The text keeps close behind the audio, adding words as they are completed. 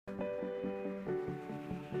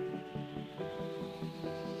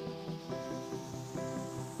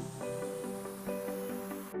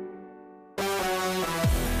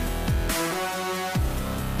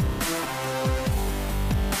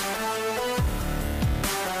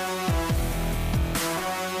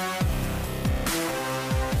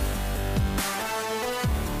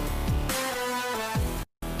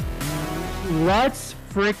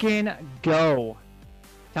freaking go.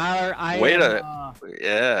 Tyler, Way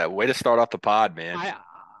to start off the pod, man.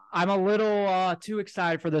 I'm a little too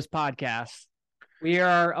excited for this podcast. We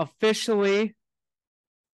are officially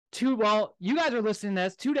you guys are listening to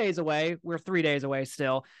this 2 days away. We're 3 days away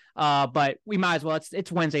still. But we might as well.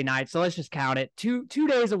 It's Wednesday night, so let's just count it. Two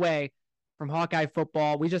days away from Hawkeye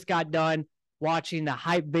football. We just got done watching the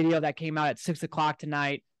hype video that came out at 6 o'clock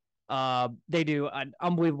tonight. They do an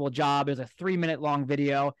unbelievable job. It was a 3-minute long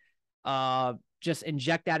video. Just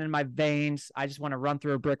inject that in my veins. I just want to run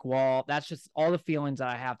through a brick wall. That's just all the feelings that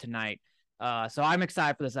I have tonight. So I'm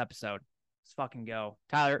excited for this episode. Let's fucking go.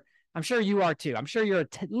 Tyler, I'm sure you are too. I'm sure you're a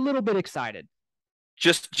little bit excited.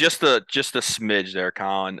 Just a smidge there,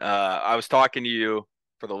 Colin. I was talking to you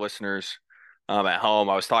for the listeners at home.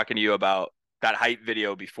 I was talking to you about that hype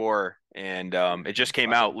video before, and it just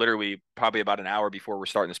came out literally probably about an hour before we're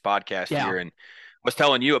starting this podcast here. And I was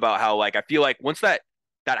telling you about how like I feel like once that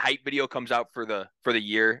hype video comes out for the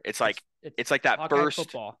year, it's like that Hawkeye first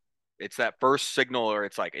football. It's that first signal, or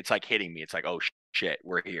it's like hitting me. It's like, oh shit,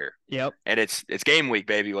 we're here. Yep. And it's game week,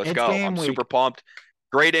 baby. Let's It's go. game I'm week. super pumped.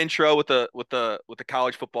 Great intro with the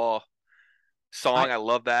college football song. I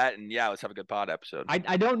love that. And yeah, let's have a good pod episode.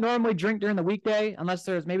 I don't normally drink during the weekday unless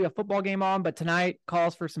there's maybe a football game on, but tonight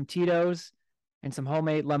calls for some Tito's and some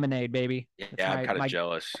homemade lemonade, baby. Yeah, I'm kind of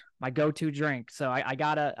jealous. My go-to drink. So I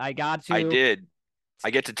got to. I did. I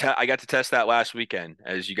got to test that last weekend,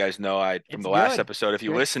 as you guys know. From the last episode, if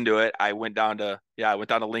you listen to it, I went down to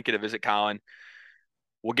Lincoln to visit Colin.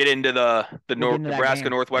 We'll get into the Nebraska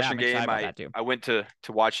Northwestern game. I went to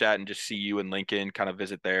watch that and just see you in Lincoln, kind of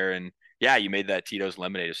visit there. And yeah, you made that Tito's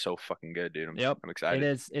lemonade. Is so fucking good, dude. I'm excited.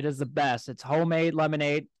 It is the best. It's homemade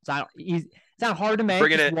lemonade. It's not easy. It's not hard to make. You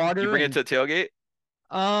bring it to the tailgate?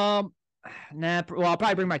 Nah. Well, I'll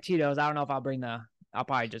probably bring my Tito's. I don't know if I'll I'll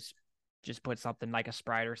probably just put something like a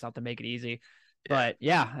Sprite or something, make it easy. Yeah. But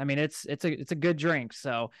yeah, I mean, it's a good drink.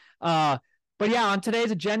 So, but yeah, on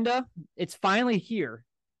today's agenda, it's finally here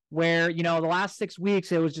where, the last 6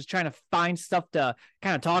 weeks, it was just trying to find stuff to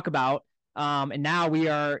kind of talk about. And now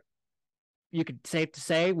you could safe to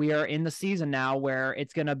say we are in the season now where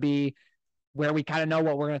it's going to be where we kind of know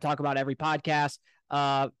what we're going to talk about every podcast.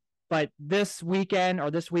 But this week,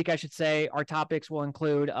 I should say, our topics will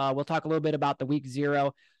include, we'll talk a little bit about the week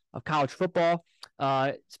 0 of college football,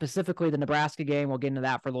 specifically the Nebraska game. We'll get into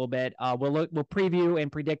that for a little bit. We'll preview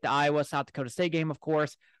and predict the Iowa South Dakota State game, of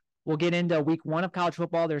course. We'll get into week 1 of college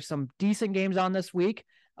football. There's some decent games on this week.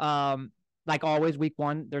 Like always, week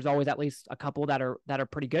 1, there's always at least a couple that are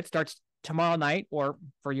pretty good. Starts tomorrow night, or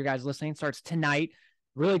for you guys listening, starts tonight.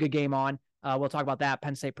 Really good game on. We'll talk about that,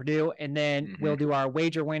 Penn State, Purdue, and then we'll do our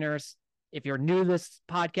wager winners. If you're new to this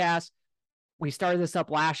podcast, we started this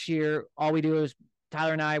up last year. All we do is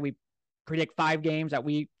Tyler and I, we predict 5 games that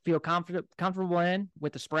we feel comfortable in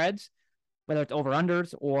with the spreads, whether it's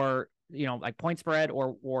over-unders or, like point spread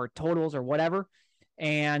or totals or whatever.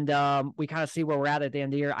 And we kind of see where we're at the end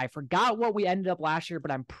of the year. I forgot what we ended up last year,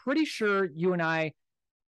 but I'm pretty sure you and I,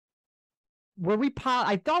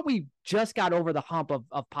 I thought we just got over the hump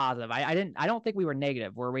of positive. I don't think we were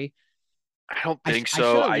negative, were we? I don't think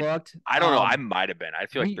so. I don't know. I might have been. I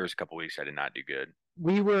feel like there's a couple weeks I did not do good.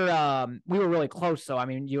 We were really close. So, I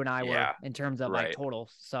mean, you and I were in terms of like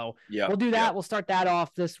totals. So we'll do that. We'll start that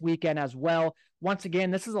off this weekend as well. Once again,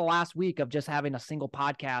 this is the last week of just having a single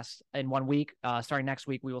podcast in 1 week. Starting next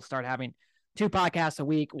week, we will start having 2 podcasts a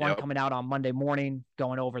week, one coming out on Monday morning,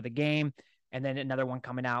 going over the game, and then another one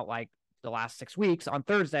coming out like the last 6 weeks on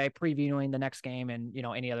Thursday, previewing the next game and,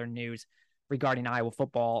 any other news regarding Iowa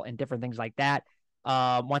football and different things like that.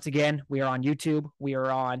 Once again, we are on YouTube. We are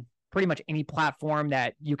on pretty much any platform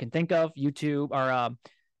that you can think of, YouTube or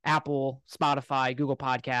Apple, Spotify, Google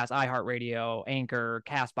Podcasts, iHeartRadio, Anchor,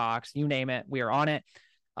 CastBox, you name it. We are on it.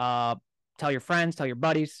 Tell your friends, tell your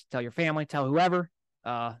buddies, tell your family, tell whoever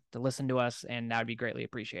to listen to us, and that would be greatly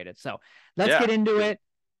appreciated. So let's get into it.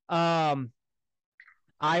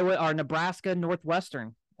 Nebraska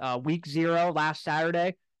Northwestern, week 0 last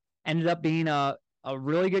Saturday ended up being a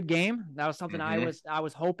really good game. That was something I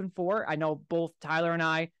was hoping for. I know both Tyler and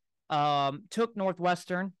I took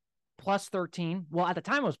Northwestern plus 13. Well, at the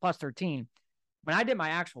time it was plus 13. When I did my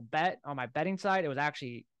actual bet on my betting side, it was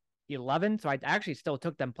actually 11. So I actually still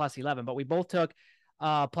took them plus 11, but we both took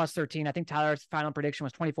plus 13. I think Tyler's final prediction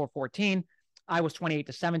was 24-14. I was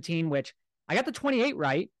 28-17, which I got the 28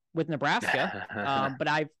 right with Nebraska, but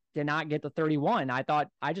I did not get the 31. I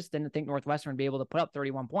just didn't think Northwestern would be able to put up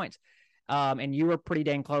 31 points. And you were pretty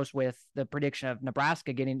dang close with the prediction of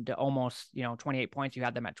Nebraska getting to almost, 28 points. You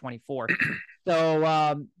had them at 24.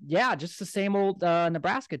 So, just the same old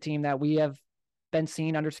Nebraska team that we have been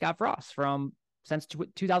seen under Scott Frost since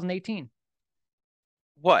 2018.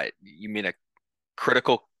 What? You mean a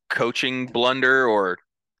critical coaching blunder or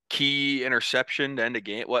key interception to end a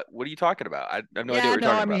game? What are you talking about? I have no idea Yeah, what you're no,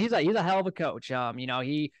 talking I mean about. he's a hell of a coach.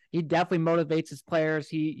 He definitely motivates his players.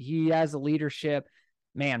 He has a leadership.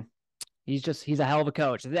 Man, he's a hell of a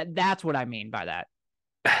coach. That's what I mean by that.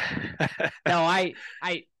 No, I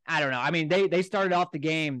don't know. I mean, they started off the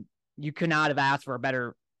game. You could not have asked for a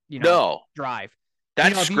better, No, drive.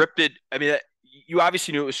 that's If you scripted. I mean, you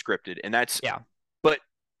obviously knew it was scripted, and that's. yeah, But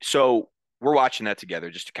so we're watching that together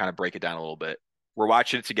just to kind of break it down a little bit. We're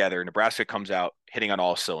watching it together. Nebraska comes out hitting on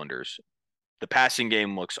all cylinders. The passing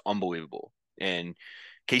game looks unbelievable, and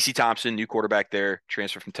Casey Thompson, new quarterback there,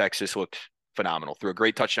 transfer from Texas, looked phenomenal. Threw a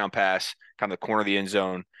great touchdown pass, kind of the corner of the end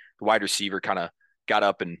zone. The wide receiver kind of got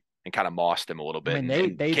up and kind of mossed him a little I bit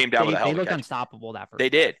mean and came down with a hell they of a looked catch. unstoppable that first They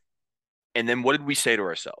drive. did. And then what did we say to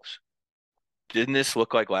ourselves? Didn't this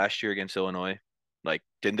look like last year against Illinois? Like,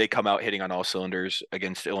 didn't they come out hitting on all cylinders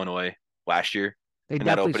against Illinois last year They in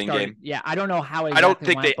that definitely opening started. game? Yeah, I don't know how I don't exactly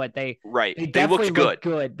think went, but right. they They definitely looked good. looked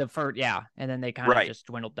good the first. Yeah, and then they kind of Right. just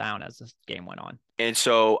dwindled down as this game went on. And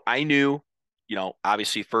so I knew,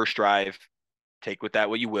 obviously first drive, take with that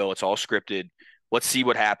what you will. It's all scripted. Let's see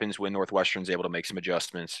what happens when Northwestern's able to make some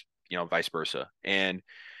adjustments, vice versa. And,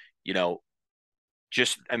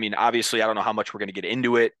 I mean, obviously, I don't know how much we're going to get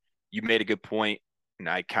into it. You made a good point, and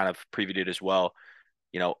I kind of previewed it as well.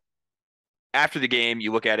 After the game,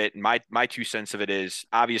 you look at it, and my 2 cents of it is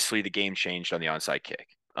obviously the game changed on the onside kick.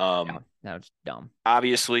 Yeah, that was dumb.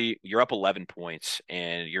 Obviously, you're up 11 points,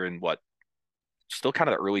 and you're in still kind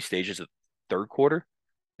of the early stages of third quarter.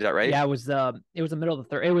 Is that right? Yeah, it was the middle of the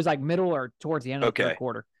third. It was like middle or towards the end of the third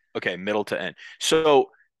quarter. Okay, middle to end. So,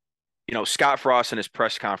 Scott Frost in his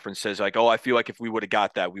press conference says like, "Oh, I feel like if we would have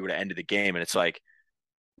got that, we would have ended the game." And it's like,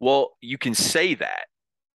 well, you can say that,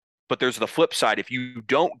 but there's the flip side. If you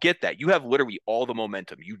don't get that, you have literally all the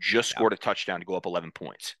momentum. You just scored a touchdown to go up 11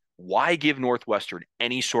 points. Why give Northwestern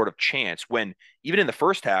any sort of chance when even in the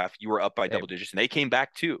first half you were up by double digits and they came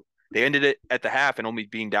back too? They ended it at the half and only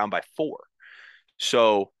being down by 4.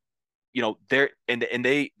 So, their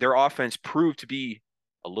offense proved to be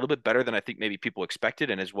a little bit better than I think maybe people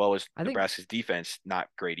expected, and as well as Nebraska's defense, not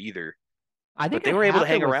great either. But they were able to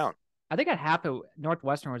hang around. I think at half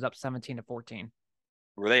Northwestern was up 17-14.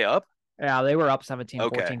 Were they up? Yeah, they were up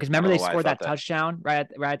 17-14 because remember they scored that touchdown right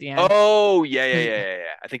at the end. Oh yeah.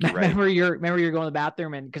 I think you're right. Remember you're going to the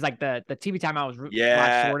bathroom and because like the TV timeout was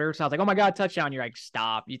much shorter, so I was like, oh my god, touchdown! You're like,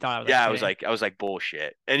 stop. You thought I was I was like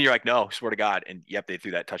bullshit, and you're like, no, swear to God, and yep, they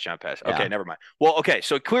threw that touchdown pass. Okay, never mind. Well, okay,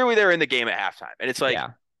 so clearly they're in the game at halftime, and it's like,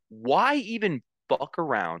 why even buck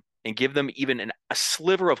around and give them even a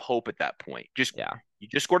sliver of hope at that point? You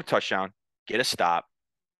just scored a touchdown, get a stop,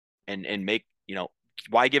 and make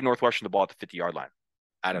why give Northwestern the ball at the 50-yard line?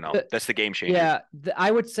 I don't know. That's the game changer. Yeah, I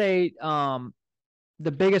would say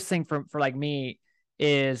the biggest thing for like me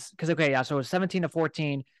is because so it was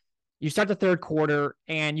 17-14. You start the third quarter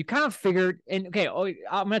and you kind of figured I'm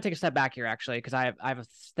gonna take a step back here actually because I have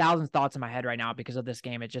 1,000 thoughts in my head right now because of this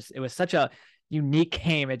game. It was such a unique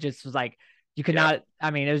game. It just was like you could not. I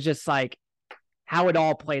mean, it was just like how it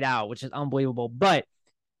all played out, which is unbelievable. But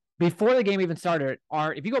before the game even started,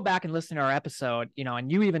 if you go back and listen to our episode,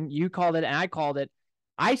 and you called it and I called it,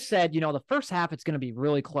 I said, the first half it's going to be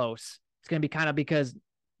really close. It's going to be kind of because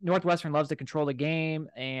Northwestern loves to control the game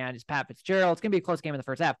and it's Pat Fitzgerald. It's going to be a close game in the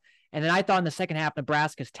first half. And then I thought in the second half,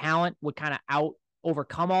 Nebraska's talent would kind of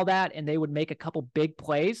overcome all that and they would make a couple big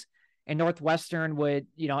plays and Northwestern would,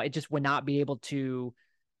 it just would not be able to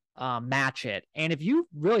match it. And if you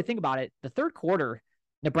really think about it, the third quarter,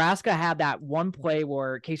 Nebraska had that one play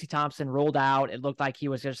where Casey Thompson rolled out. It looked like he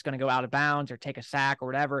was just going to go out of bounds or take a sack or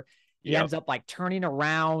whatever. He ends up like turning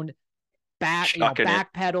around,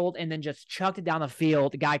 backpedaled, and then just chucked it down the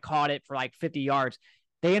field. The guy caught it for like 50 yards.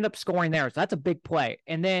 They end up scoring there. So that's a big play.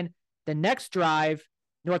 And then the next drive,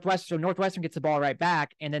 Northwestern gets the ball right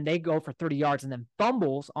back, and then they go for 30 yards and then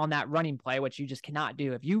fumbles on that running play, which you just cannot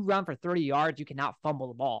do. If you run for 30 yards, you cannot fumble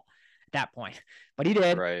the ball at that point. But he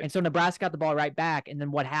did. Right. And so Nebraska got the ball right back. And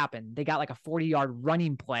then what happened? They got like a 40-yard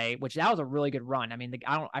running play, which that was a really good run. I mean,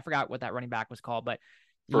 I forgot what that running back was called, but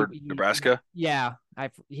for Nebraska? Yeah.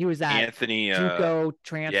 He was that Anthony JUCO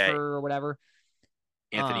transfer or whatever.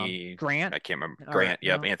 Anthony Grant. I can't remember. Grant.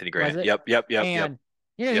 Yep. Anthony Grant. Yep. And,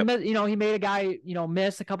 he made a guy,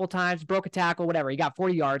 miss a couple times, broke a tackle, whatever. He got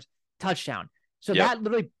 40 yards, touchdown. So that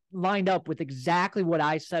literally lined up with exactly what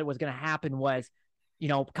I said was going to happen was,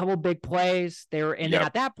 a couple of big plays there. And then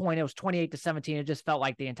at that point it was 28-17. It just felt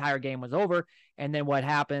like the entire game was over. And then what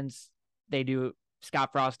happens?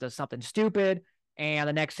 Scott Frost does something stupid. And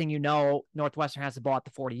the next thing you know, Northwestern has the ball at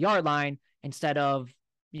the 40-yard line instead of,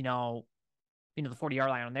 the 40-yard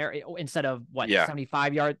line on there, instead of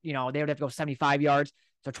 75 yards, they would have to go 75 yards.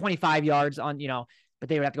 So 25 yards on, but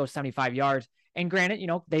they would have to go 75 yards. And granted,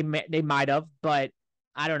 they might have, but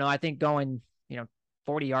I don't know. I think going,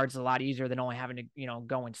 40 yards is a lot easier than only having to,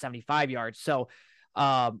 going 75 yards. So,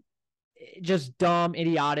 just dumb,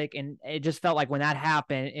 idiotic. And it just felt like when that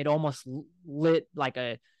happened, it almost lit like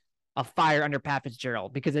a fire under Pat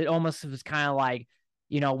Fitzgerald, because it almost was kind of like,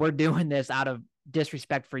 we're doing this out of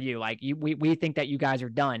disrespect for you. Like we think that you guys are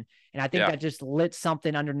done. And I think that just lit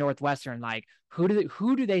something under Northwestern. Like who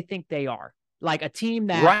do they think they are? Like a team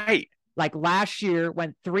that like last year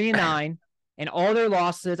went 3-9 and all their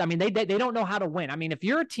losses. I mean, they don't know how to win. I mean, if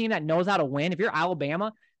you're a team that knows how to win, if you're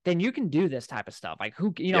Alabama, then you can do this type of stuff. Like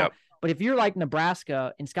but if you're like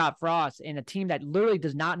Nebraska and Scott Frost and a team that literally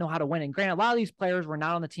does not know how to win, and granted, a lot of these players were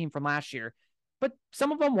not on the team from last year, but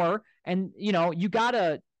some of them were, and you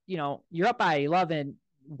gotta, you're up by 11.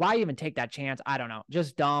 Why even take that chance? I don't know.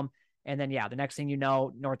 Just dumb. And then, the next thing you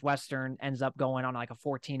know, Northwestern ends up going on like a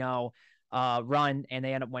 14-0 run, and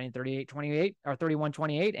they end up winning 38-28 or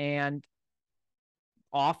 31-28, and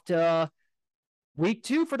off to week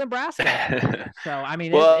 2 for Nebraska. So, I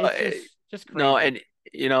mean, it's just crazy.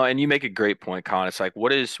 No, and you make a great point, Colin. It's like,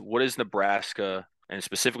 what is Nebraska and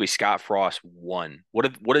specifically Scott Frost won?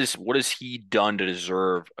 What has he done to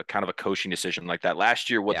deserve a kind of a coaching decision like that? Last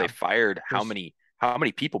year, they fired how many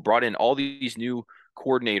people, brought in all these new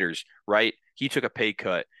coordinators, right? He took a pay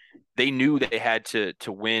cut. They knew they had to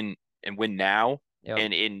win and win now. Yep.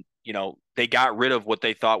 And they got rid of what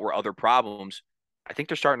they thought were other problems. I think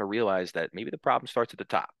they're starting to realize that maybe the problem starts at the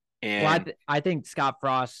top. And I think Scott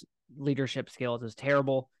Frost's leadership skills is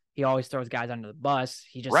terrible. He always throws guys under the bus.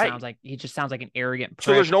 He just sounds like an arrogant prick.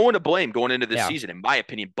 So there's no one to blame going into this season, in my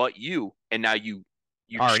opinion, but you. And now you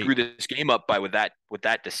screw this game up with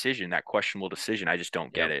that decision, that questionable decision. I just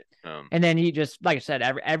don't get it. And then he just, like I said,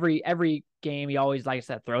 every game he always, like I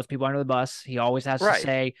said, throws people under the bus. He always has to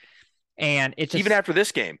say, and it's just, even after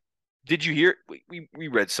this game. Did you hear? We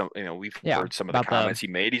read some. We've heard some of the comments he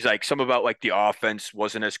made. He's like, some about like the offense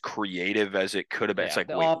wasn't as creative as it could have been. It's like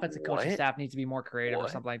the offensive coaching staff needs to be more creative or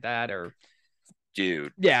something like that. Or,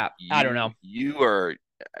 dude, I don't know.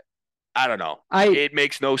 I don't know. It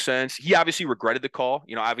makes no sense. He obviously regretted the call.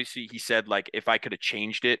 Obviously he said, like, if I could have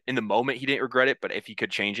changed it in the moment, he didn't regret it. But if he could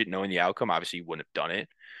change it, knowing the outcome, obviously he wouldn't have done it.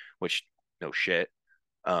 Which, no shit.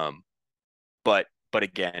 But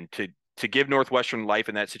again, to give Northwestern life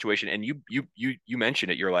in that situation, and you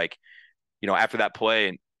mentioned it. You're like, after that play,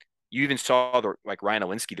 and you even saw Ryan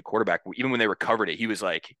Alinsky, the quarterback, even when they recovered it, he's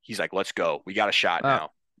like, let's go, we got a shot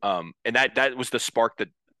now. And that was the spark that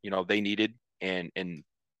they needed, and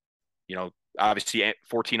obviously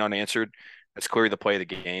 14 unanswered. That's clearly the play of the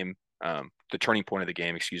game, the turning point of the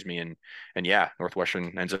game, excuse me. And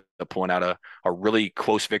Northwestern ends up pulling out a really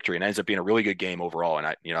close victory, and ends up being a really good game overall. And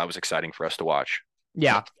that was exciting for us to watch.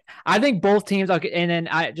 Yeah, I think both teams. Okay, and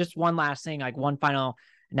then just one last thing, like one final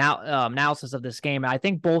analysis of this game. I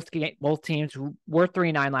think both teams who were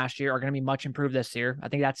 3-9 last year are going to be much improved this year. I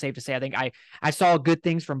think that's safe to say. I think I saw good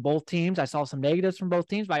things from both teams. I saw some negatives from both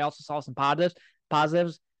teams, but I also saw some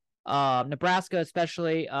positives. Nebraska,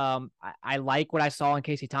 especially, I like what I saw in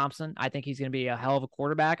Casey Thompson. I think he's going to be a hell of a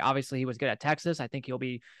quarterback. Obviously, he was good at Texas. I think he'll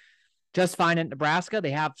be just fine at Nebraska.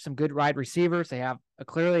 They have some good wide receivers. They have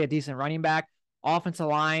clearly a decent running back. Offensive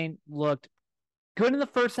line looked good in the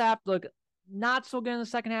first half, looked not so good in the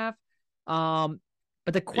second half. But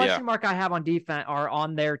the question mark I have on defense or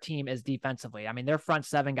on their team is defensively. I mean, their front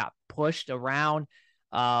seven got pushed around.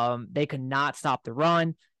 They could not stop the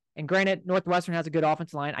run. And granted, Northwestern has a good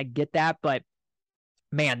offensive line. I get that, but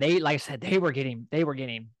man, like I said, they were getting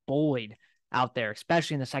bullied out there,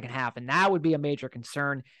 especially in the second half. And that would be a major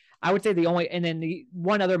concern. I would say the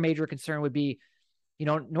one other major concern would be,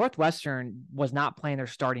 Northwestern was not playing their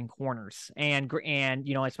starting corners, and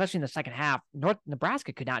especially in the second half,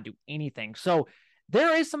 Nebraska could not do anything. So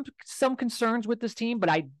there is some concerns with this team, but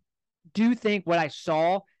I do think what I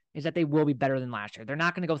saw is that they will be better than last year. They're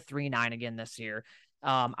not going to go 3-9 again this year.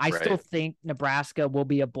 I still think Nebraska will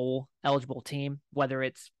be a bowl eligible team, whether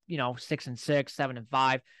it's 6-6,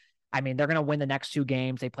 7-5. I mean, they're going to win the next 2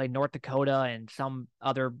 games. They play North Dakota and some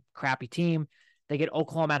other crappy team. They get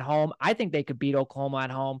Oklahoma at home. I think they could beat Oklahoma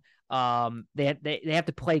at home. They have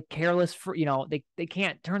to play careless for, they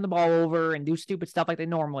can't turn the ball over and do stupid stuff like they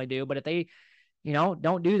normally do. But if they,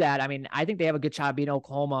 don't do that, I mean, I think they have a good shot of beating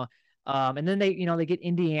Oklahoma. And then they get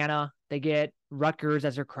Indiana, they get Rutgers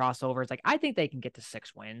as their crossovers. Like, I think they can get to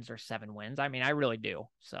 6 wins or 7 wins. I mean, I really do.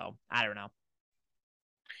 So I don't know.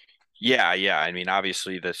 Yeah, I mean,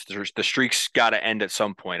 obviously, the streak's got to end at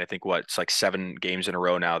some point. I think it's like 7 games in a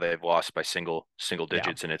row now they've lost by single Yeah.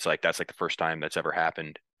 digits, and it's like that's like the first time that's ever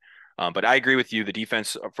happened. But I agree with you. The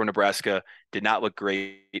defense for Nebraska did not look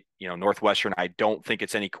great. Northwestern, I don't think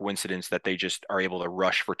it's any coincidence that they just are able to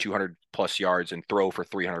rush for 200 plus yards and throw for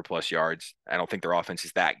 300 plus yards. I don't think their offense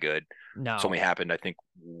is that good. It's No. only happened, I think,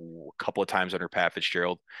 a couple of times under Pat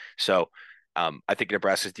Fitzgerald. So I think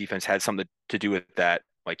Nebraska's defense had something to do with that,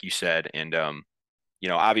 like you said. And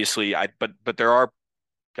obviously, but there are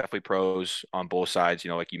definitely pros on both sides.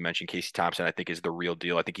 Like you mentioned, Casey Thompson, I think is the real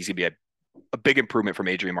deal. I think he's gonna be a big improvement from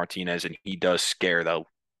Adrian Martinez, and he does scare the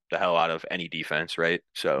hell out of any defense, right?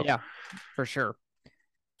 So Yeah, for sure.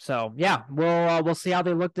 So yeah, we'll see how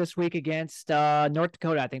they look this week against North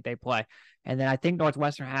Dakota. I think they play, and then I think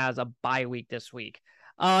Northwestern has a bye week this week.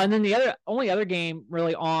 And then the only other game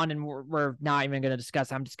really on, and we're not even going to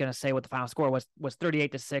discuss. I'm just going to say what the final score was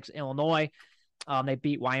 38-6 Illinois. They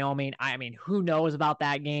beat Wyoming. I mean, who knows about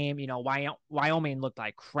that game? Wyoming looked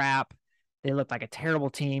like crap. They looked like a terrible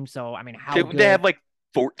team. So I mean, how they good? had like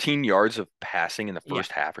 14 yards of passing in the Yeah,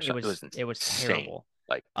 first half or something. it was Insane. terrible.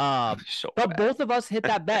 Like so But bad. both of us hit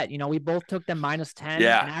that bet. We both took them -10,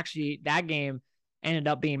 Yeah. and actually that game ended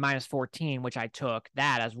up being -14, which I took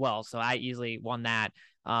that as well. So I easily won that.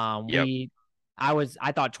 Yep.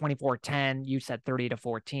 I thought 24-10. You said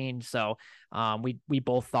 30-14. So we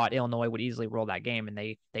both thought Illinois would easily roll that game, and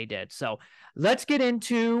they did. So let's get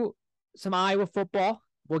into some Iowa football.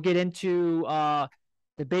 We'll get into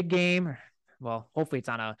the big game. Well,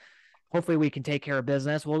 hopefully we can take care of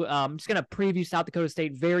business. I'm just going to preview South Dakota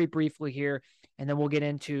State very briefly here, and then we'll get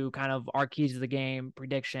into kind of our keys to the game,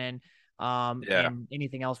 prediction, Yeah. and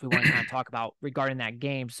anything else we want to kind of talk about regarding that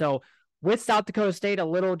game. So with South Dakota State, a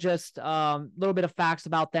little bit of facts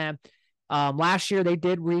about them. Last year, they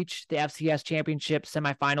did reach the FCS championship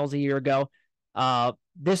semifinals a year ago.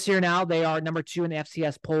 This year now, they are number 2 in the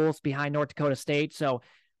FCS polls behind North Dakota State. So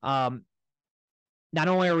not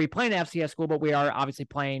only are we playing an FCS school, but we are obviously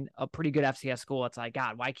playing a pretty good FCS school. It's like,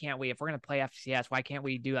 God, why can't we, if we're going to play FCS, why can't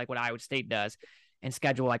we do like what Iowa State does and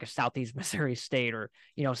schedule like a Southeast Missouri State or,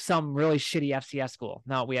 some really shitty FCS school?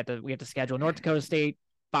 No, we have to schedule North Dakota State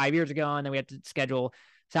 5 years ago, and then we have to schedule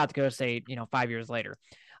South Dakota State, 5 years later.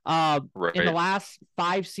 Right. In the last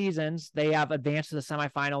 5 seasons, they have advanced to the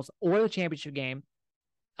semifinals or the championship game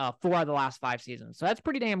 4 out of the last 5 seasons. So that's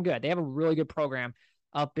pretty damn good. They have a really good program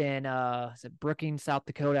up in is it Brookings, South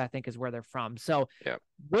Dakota, I think is where they're from. So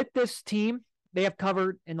with this team, they have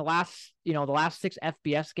covered in the last 6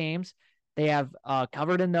 FBS games. They have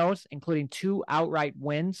covered in those, including 2 outright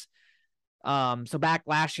wins. So back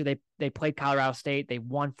last year, they played Colorado State. They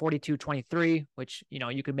won 42-23, which,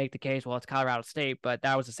 you could make the case, well, it's Colorado State, but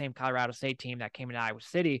that was the same Colorado State team that came into Iowa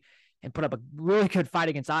City and put up a really good fight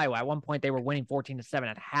against Iowa. At one point, they were winning 14-7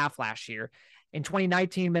 at half last year. In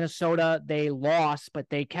 2019, Minnesota, they lost, but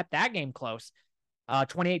they kept that game close.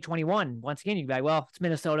 28-21. Once again, you'd be like, well, it's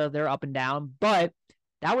Minnesota. They're up and down. But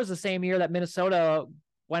that was the same year that Minnesota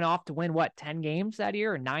went off to win, 10 games that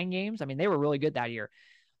year or 9 games? I mean, they were really good that year.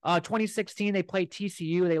 2016, they played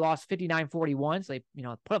TCU. They lost 59-41. So they,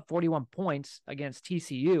 put up 41 points against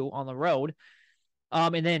TCU on the road.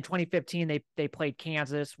 And then in 2015, they played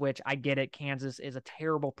Kansas, which I get it. Kansas is a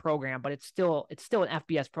terrible program, but it's still an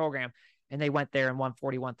FBS program. And they went there and won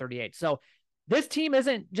 41-38. So this team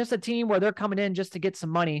isn't just a team where they're coming in just to get some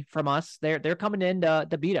money from us. They're coming in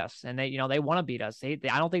to beat us, and they want to beat us. I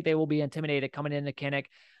don't think they will be intimidated coming into Kinnick.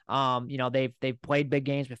 They've played big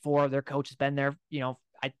games before. Their coach has been there,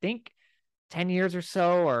 I think 10 years or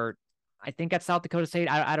so, or I think at South Dakota State.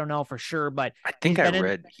 I don't know for sure, but I think I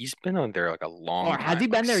read he's been on there like a long time. Or has he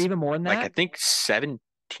been there even more than that? Like I think 17.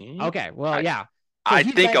 Okay, well, yeah. So I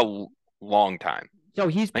think a long time. So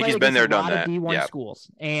he's been there, a lot of D1 schools,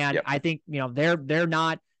 and I think they're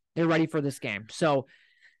ready for this game. So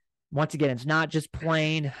once again, it's not just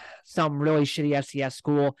playing some really shitty FCS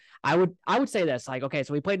school. I would say this, like, okay,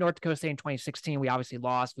 so we played North Dakota State in 2016. We obviously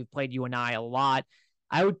lost. We've played UNI a lot.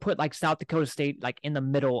 I would put like South Dakota State like in the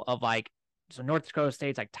middle of so North Dakota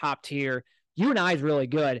State's like top tier. UNI is really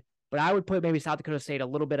good, but I would put maybe South Dakota State a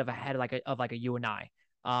little bit of ahead of a UNI.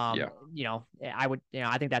 I would,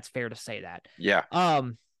 I think that's fair to say that. Yeah.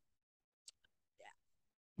 South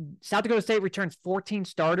Dakota State returns 14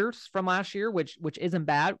 starters from last year, which isn't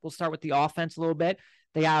bad. We'll start with the offense a little bit.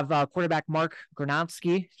 They have quarterback Mark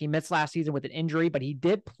Gronowski. He missed last season with an injury, but he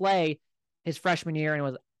did play his freshman year and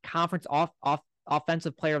was conference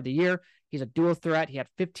offensive player of the year. He's a dual threat. He had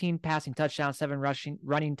 15 passing touchdowns, 7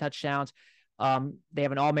 running touchdowns. They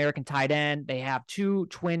have an All-American tight end. They have 2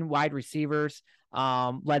 twin wide receivers.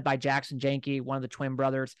 led by Jackson Janke, one of the twin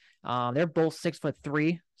brothers. They're both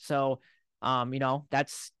 6'3", so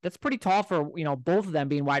that's pretty tall for both of them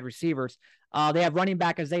being wide receivers. They have running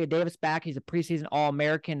back Isaiah Davis back. He's a preseason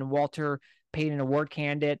All-American Walter Payton Award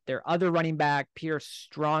candidate. Their other running back, Pierce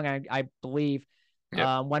Strong, I believe,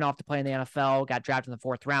 went off to play in the NFL, got drafted in the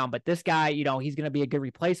 4th round. But this guy, he's going to be a good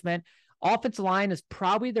replacement. Offensive line is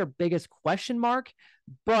probably their biggest question mark,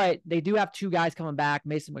 but they do have 2 guys coming back,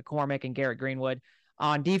 Mason McCormick and Garrett Greenwood.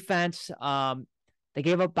 On defense, they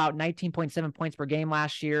gave up about 19.7 points per game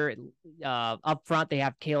last year. Up front, they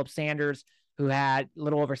have Caleb Sanders, who had a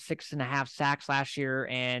little over 6.5 sacks last year,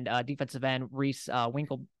 and defensive end Reese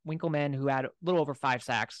Winkleman, who had a little over 5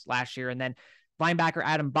 sacks last year. And then linebacker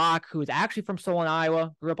Adam Bach, who is actually from Solon,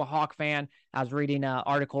 Iowa, grew up a Hawk fan. I was reading an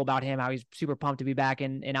article about him, how he's super pumped to be back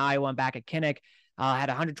in Iowa and back at Kinnick. Had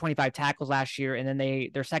 125 tackles last year. And then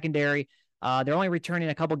their secondary, they're only returning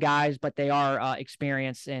a couple guys, but they are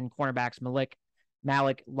experienced in cornerbacks Malik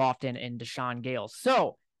Lofton and Deshaun Gales.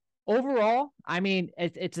 So overall, I mean,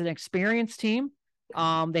 it's an experienced team.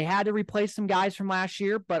 They had to replace some guys from last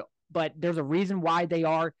year, but there's a reason why they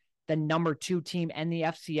are the number 2 team in the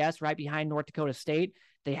FCS, right behind North Dakota State.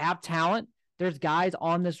 They have talent. There's guys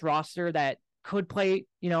on this roster that could play,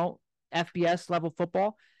 FBS level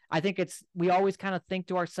football. I think we always kind of think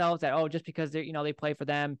to ourselves that, just because they play for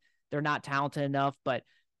them, they're not talented enough. But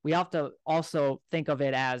we have to also think of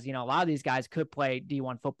it as, a lot of these guys could play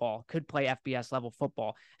D1 football, could play FBS level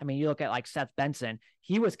football. I mean, you look at like Seth Benson,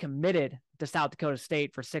 he was committed to South Dakota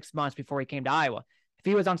State for 6 months before he came to Iowa. If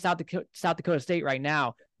he was on South Dakota State right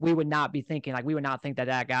now, we would not think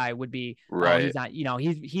that guy would be right. He's not,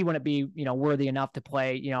 he wouldn't be, worthy enough to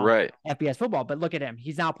play, right. FBS football. But look at him;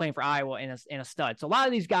 he's now playing for Iowa in a stud. So a lot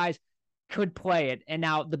of these guys could play it. And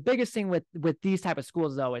now the biggest thing with these type of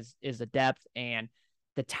schools though is the depth and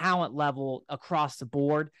the talent level across the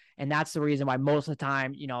board. And that's the reason why most of the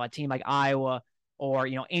time, a team like Iowa or,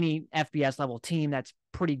 any FBS level team that's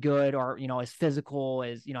pretty good or, is physical,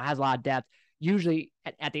 has a lot of depth, usually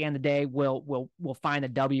at the end of the day, will find the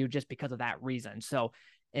W just because of that reason. So,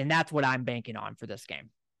 and that's what I'm banking on for this game.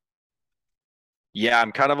 Yeah,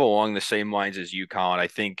 I'm kind of along the same lines as you, Colin. I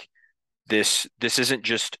think this isn't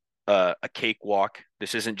just a cakewalk.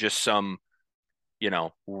 This isn't just some,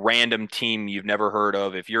 random team you've never heard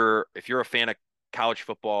of. If you're a fan of college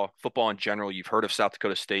football in general, you've heard of South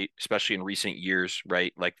Dakota State, especially in recent years,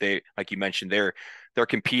 right? Like you mentioned, they're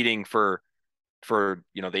competing for the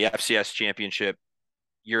FCS championship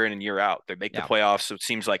year in and year out. They make the playoffs. So it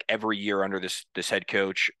seems like every year under this head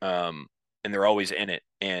coach, and they're always in it.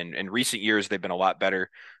 And in recent years, they've been a lot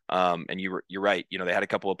better. And you're right. They had a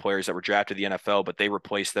couple of players that were drafted to the NFL, but they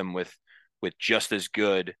replaced them with just as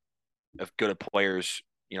good of players,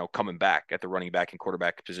 coming back at the running back and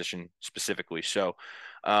quarterback position specifically. So,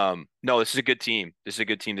 no, this is a good team.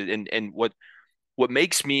 And what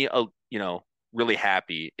makes me, really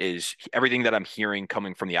happy is everything that I'm hearing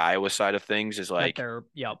coming from the Iowa side of things is like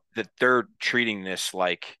that they're treating this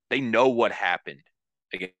like they know what happened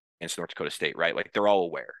against North Dakota State, right? Like they're all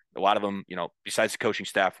aware. A lot of them, besides the coaching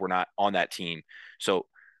staff, were not on that team. So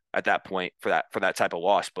at that point for that type of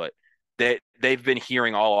loss, but they've been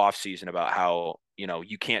hearing all offseason about how,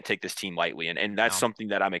 you can't take this team lightly. And that's something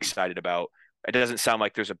that I'm excited about. It doesn't sound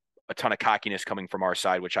like there's a ton of cockiness coming from our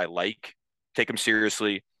side, which I like. Take them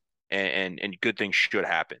seriously. And good things should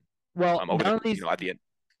happen. Well, none of these, at the end.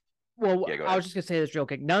 Well, I was just gonna say this real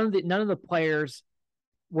quick. None of the players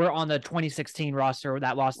were on the 2016 roster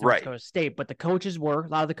that lost to North Dakota State, but the coaches were. A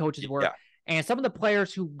lot of the coaches were, and some of the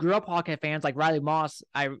players who grew up Hawkeye fans, like Riley Moss,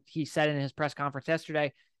 he said in his press conference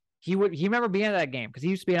yesterday, he remember being at that game because he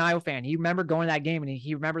used to be an Iowa fan. He remembered going to that game, and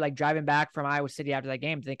he remembered like driving back from Iowa City after that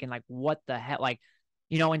game, thinking like, what the hell, like,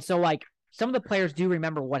 and so like. Some of the players do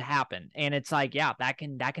remember what happened, and it's like, that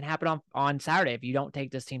can happen on Saturday if you don't take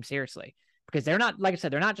this team seriously, because they're not, like I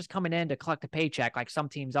said, they're not just coming in to collect a paycheck like some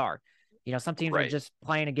teams are. Some teams are just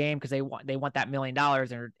playing a game because they want that $1 million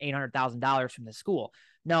or $800,000 from the school.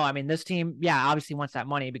 No, I mean, this team, obviously wants that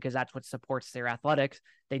money because that's what supports their athletics.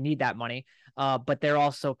 They need that money, but they're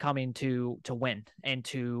also coming to win and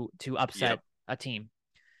to upset a team.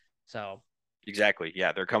 So exactly,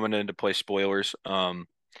 they're coming in to play spoilers.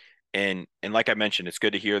 And like I mentioned, it's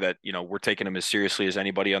good to hear that, we're taking them as seriously as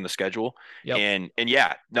anybody on the schedule. Yep.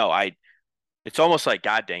 It's almost like,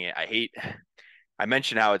 God dang it. I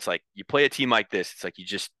mentioned how it's like, you play a team like this. It's like,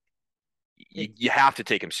 you have to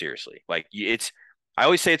take them seriously. Like I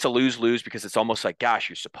always say it's a lose-lose because it's almost like, gosh,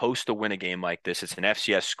 you're supposed to win a game like this. It's an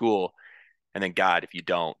FCS school. And then God, if you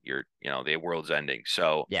don't, the world's ending.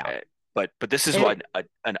 So but this is It, what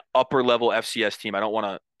an upper level FCS team. I don't want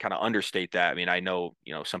to kind of understate that. I mean, I know,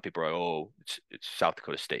 some people are like, oh, it's South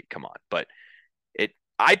Dakota State. Come on. But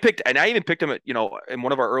I picked, and I even picked them, in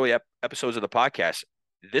one of our early episodes of the podcast.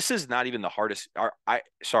 This is not even the hardest.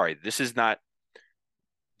 Sorry, this is not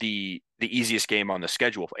the easiest game on the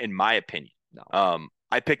schedule, in my opinion. no.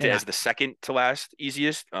 I picked it Yeah. as the second to last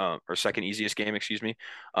easiest, or second easiest game, excuse me,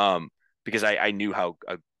 because I knew how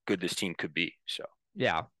good this team could be. So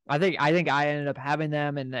Yeah. I think I ended up having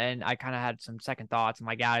them, and then I kind of had some second thoughts. I'm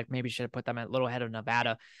like, yeah, I maybe should have put them a little ahead of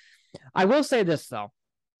Nevada. I will say this though.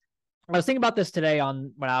 I was thinking about this today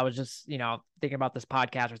when I was just, thinking about this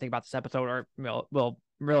podcast or thinking about this episode, or we'll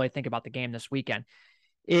really think about the game this weekend.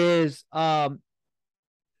 Is who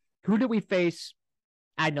did we face?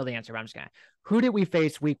 I know the answer, but I'm just gonna. Who did we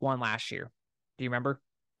face week 1 last year? Do you remember?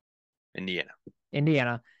 Indiana.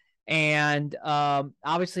 And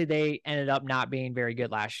obviously they ended up not being very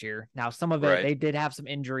good last year. Now, some of it, right, they did have some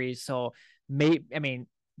injuries. So they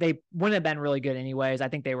wouldn't have been really good anyways. I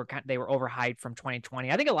think they were overhyped from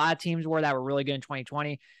 2020. I think a lot of teams that were really good in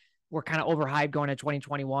 2020 were kind of overhyped going to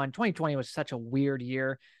 2021. 2020 was such a weird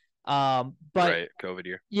year. But right, COVID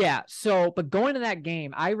year. Yeah. So, but going to that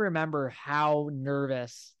game, I remember how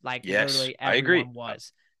nervous, like Yes, literally I agree. everyone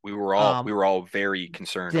was. We were all very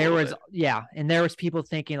concerned a There little was, bit. yeah, and there was people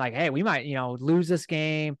thinking like, hey, we might, lose this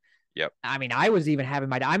game. Yep. I mean, I was even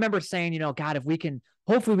having I remember saying, God, if we can,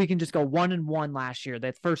 hopefully we can just go 1-1 last year,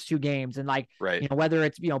 the first 2 games, and like, Right. Whether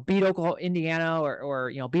it's beat Oklahoma, Indiana,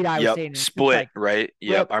 or beat Iowa Yep. State, and Split. like, Right.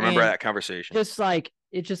 Yep. I remember that conversation. Just like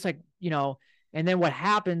it's just like and then what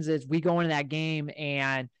happens is we go into that game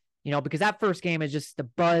and. Because that first game is just the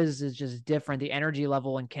buzz is just different. The energy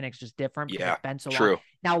level in Kinnick's just different because Yeah, it's been so true. long.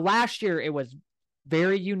 Now, last year it was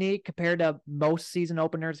very unique compared to most season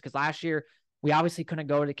openers because last year we obviously couldn't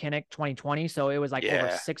go to Kinnick 2020. So it was like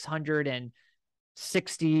over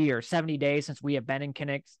 660 or 70 days since we have been in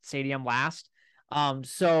Kinnick Stadium last.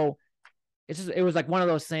 So it was like one of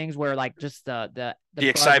those things where like just the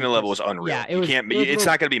excitement level was unreal. Yeah, it's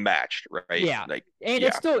not going to be matched, right? Yeah, like, and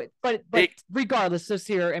it's still, but regardless, this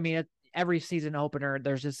year, I mean, every season opener,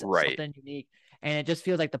 there's just something unique, and it just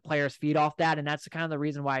feels like the players feed off that, and that's kind of the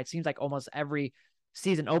reason why it seems like almost every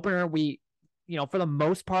season opener, we, for the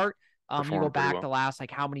most part, you go back the last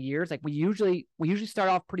like how many years, like we usually start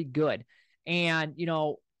off pretty good, and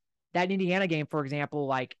that Indiana game, for example,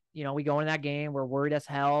 like we go into that game, we're worried as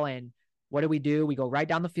hell, and what do? We go right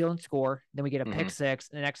down the field and score. Then we get a pick six.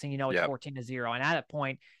 And the next thing you know, it's 14-0. And at that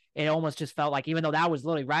point, it almost just felt like, even though that was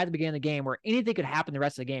literally right at the beginning of the game where anything could happen the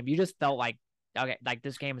rest of the game, you just felt like, okay, like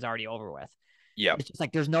this game is already over with. Yeah. It's just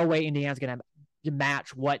like, there's no way Indiana's going to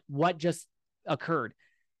match what just occurred.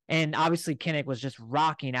 And obviously Kinnick was just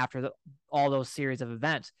rocking after all those series of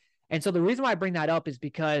events. And so the reason why I bring that up is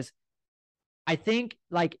because I think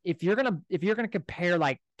like, if you're going to compare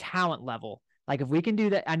like talent level, like if we can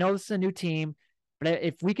do that, I know this is a new team, but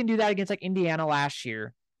if we can do that against like Indiana last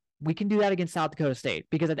year, we can do that against South Dakota State,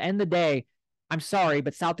 because at the end of the day, I'm sorry,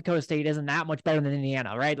 but South Dakota State isn't that much better than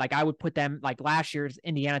Indiana, right? Like I would put them, like last year's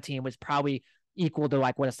Indiana team was probably equal to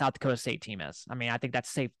like what a South Dakota State team is. I mean, I think that's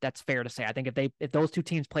safe. That's fair to say. I think if those two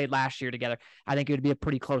teams played last year together, I think it would be a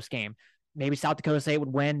pretty close game. Maybe South Dakota State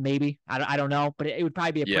would win, maybe. I don't know, but it would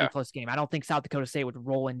probably be a pretty close game. I don't think South Dakota State would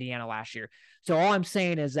roll Indiana last year. So all I'm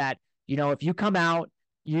saying is that, if you come out,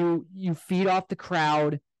 you feed off the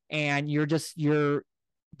crowd, and you're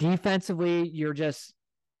defensively, you're just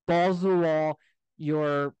balls to the wall,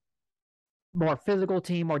 you're more physical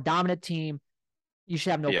team, more dominant team, you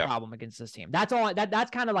should have no problem against this team. That's all.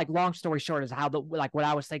 That's kind of like, long story short, is how like what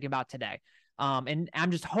I was thinking about today. And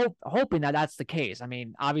I'm just hoping that that's the case. I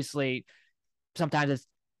mean, obviously, sometimes it's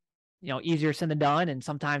easier said than done, and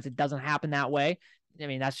sometimes it doesn't happen that way. I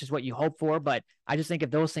mean, that's just what you hope for, but I just think if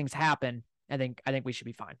those things happen, I think we should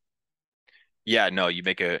be fine. Yeah, no, you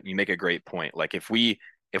make a great point. Like if we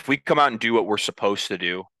come out and do what we're supposed to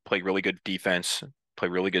do, play really good defense, play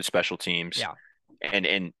really good special teams,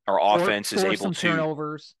 and our offense is able some to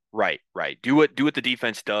turnovers. Right. Do what the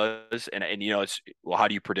defense does, and it's, well, how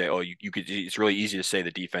do you predict? Oh, you could. It's really easy to say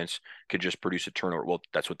the defense could just produce a turnover. Well,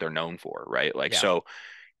 that's what they're known for, right? Like so.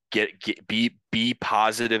 Be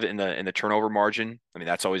positive in the turnover margin. I mean,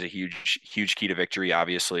 that's always a huge key to victory,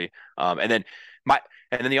 obviously. And then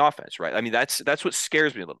the offense, right? I mean, that's what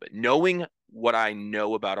scares me a little bit. Knowing what I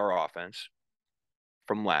know about our offense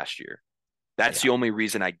from last year, that's the only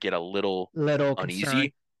reason I get a little uneasy.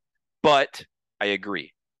 Concerned. But I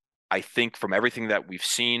agree. I think from everything that we've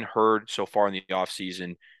seen, heard so far in the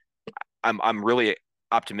offseason, I'm really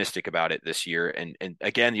optimistic about it this year. And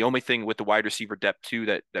again, the only thing with the wide receiver depth too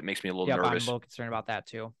that makes me a little nervous. I'm a little concerned about that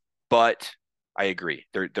too. But I agree.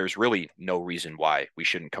 There's really no reason why we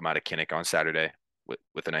shouldn't come out of Kinnick on Saturday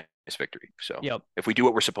with a nice victory. So Yep. if we do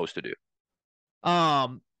what we're supposed to do.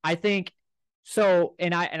 I think so,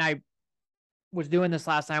 and I was doing this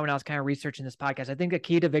last night when I was kind of researching this podcast. I think the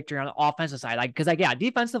key to victory on the offensive side, like, because yeah,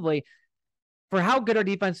 defensively, for how good our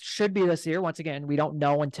defense should be this year, once again, we don't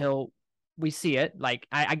know until we see it. Like,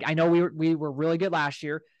 I know we were really good last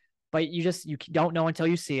year, but you don't know until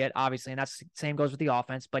you see it, obviously, and that's the same goes with the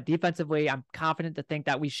offense. But defensively, I'm confident to think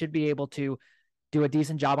that we should be able to do a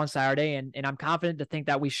decent job on Saturday, and I'm confident to think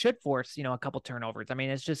that we should force, a couple turnovers. I mean,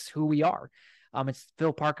 it's just who we are. It's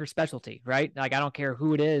Phil Parker's specialty, right? Like, I don't care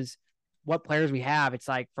who it is, what players we have. It's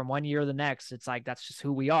like from one year to the next, it's like that's just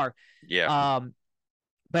who we are. Yeah.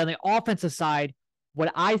 But on the offensive side, what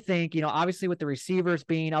I think, obviously with the receivers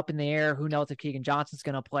being up in the air, who knows if Keegan Johnson's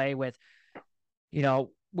going to play with,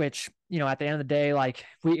 which, at the end of the day, like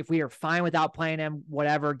if we are fine without playing him,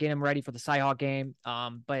 whatever, get him ready for the Cyhawk game.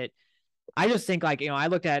 But I just think, like, I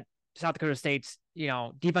looked at South Dakota State's,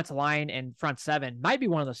 defensive line and front seven might be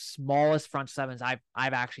one of the smallest front sevens I've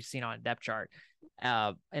actually seen on a depth chart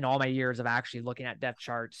in all my years of actually looking at depth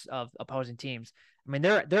charts of opposing teams. I mean,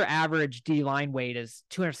 their average D line weight is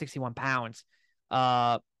 261 pounds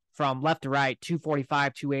from left to right,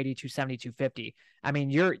 245, 280, 270, 250. I mean,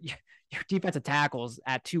 your defensive tackles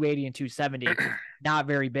at 280 and 270, not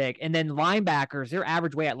very big. And then linebackers, their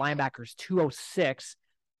average weight at linebackers, 206,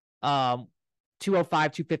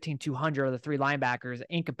 205, 215, 200 are the three linebackers.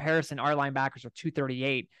 In comparison, our linebackers are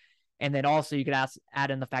 238. And then also you could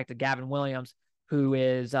add in the fact that Gavin Williams, who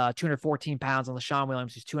is 214 pounds, and LaShawn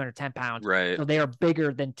Williams, who's 210 pounds. Right. So they are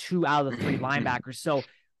bigger than two out of the three linebackers. So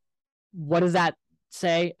what does that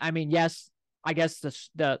say? I mean, yes, I guess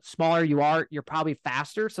the smaller you are, you're probably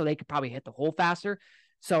faster, so they could probably hit the hole faster.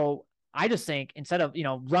 So I just think instead of,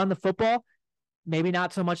 run the football, maybe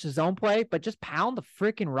not so much the zone play, but just pound the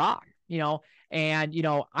freaking rock, and,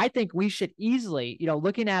 I think we should easily,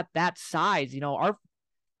 looking at that size, our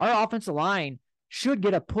offensive line should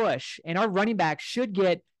get a push, and our running back should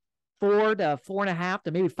get 4 to 4.5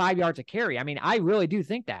 to maybe 5 yards of carry. I mean, I really do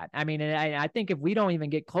think that. I mean, and I think if we don't even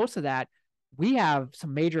get close to that, we have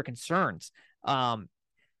some major concerns. But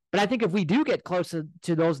I think if we do get close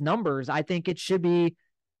to those numbers, I think it should be,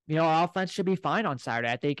 our offense should be fine on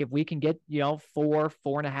Saturday. I think if we can get, 4,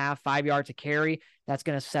 4.5, 5 yards of carry, that's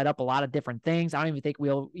going to set up a lot of different things. I don't even think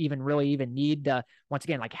we'll really need to, once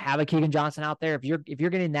again, like, have a Keegan Johnson out there. If you're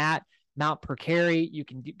getting that amount per carry, you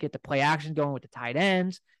can get the play action going with the tight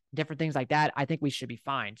ends, different things like that. I think we should be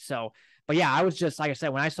fine. So, but yeah, I was just, like I said,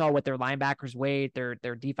 when I saw what their linebackers weighed, their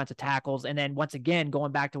defensive tackles, and then once again,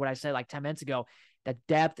 going back to what I said like 10 minutes ago, that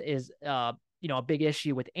depth is, a big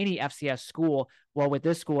issue with any FCS school. Well, with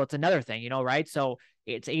this school, it's another thing, right? So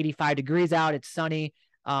it's 85 degrees out. It's sunny.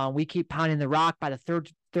 We keep pounding the rock by the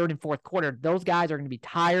third and fourth quarter. Those guys are going to be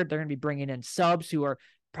tired. They're going to be bringing in subs who are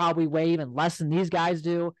probably way even less than these guys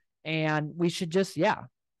do. And we should just,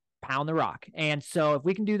 pound the rock. And so if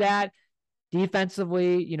we can do that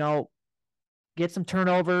defensively, get some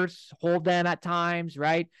turnovers, hold them at times,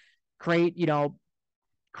 right? Create,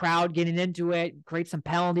 crowd getting into it, create some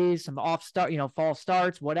penalties, some false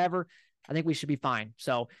starts, whatever. I think we should be fine.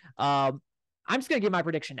 So I'm just going to give my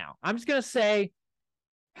prediction now. I'm just going to say,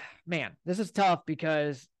 man, this is tough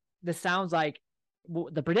because this sounds like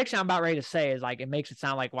the prediction I'm about ready to say is like, it makes it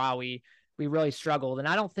sound like, wow, we really struggled. And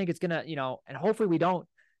I don't think it's going to, and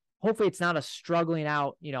hopefully it's not a struggling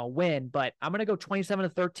out, win, but I'm going to go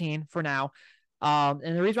 27-13 for now.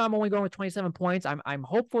 And the reason I'm only going with 27 points, I'm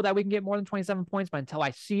hopeful that we can get more than 27 points, but until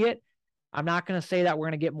I see it, I'm not going to say that we're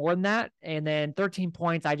going to get more than that. And then 13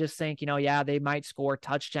 points, I just think, they might score a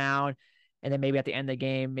touchdown, and then maybe at the end of the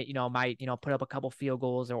game, might, put up a couple field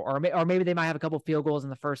goals, or maybe they might have a couple field goals in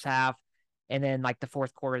the first half, and then like the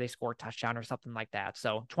fourth quarter, they score a touchdown or something like that.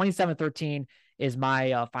 So 27-13 is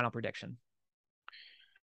my final prediction.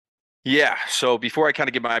 Yeah. So before I kind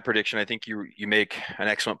of give my prediction, I think you make an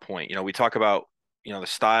excellent point. We talk about, the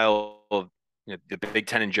style of the Big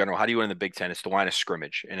Ten in general. How do you win in the Big Ten? It's the line of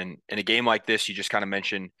scrimmage. And in a game like this, you just kind of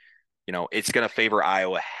mentioned, it's going to favor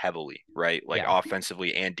Iowa heavily, right? Like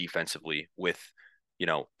offensively and defensively with,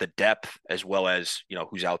 the depth as well as,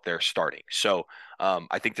 who's out there starting. So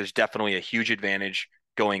I think there's definitely a huge advantage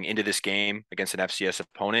going into this game against an FCS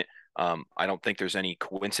opponent. I don't think there's any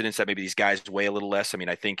coincidence that maybe these guys weigh a little less. I mean,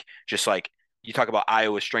 I think just like you talk about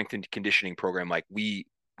Iowa's strength and conditioning program, like we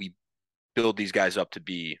build these guys up to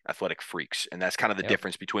be athletic freaks. And that's kind of the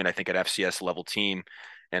difference between, I think, an FCS level team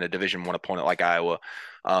and a Division I opponent like Iowa.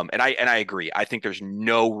 And I agree. I think there's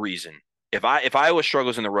no reason if Iowa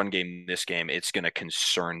struggles in the run game in this game, it's going to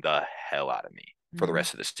concern the hell out of me. for the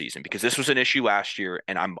rest of the season, because this was an issue last year,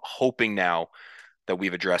 and I'm hoping now that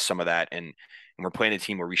we've addressed some of that, and we're playing a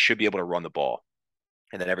team where we should be able to run the ball,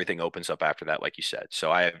 and then everything opens up after that, like you said.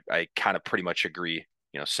 So I kind of pretty much agree.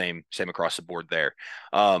 Same across the board there.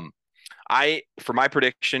 For my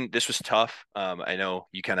prediction, this was tough. I know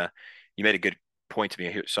you made a good point to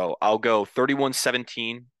me here, so I'll go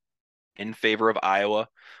 31-17 in favor of Iowa.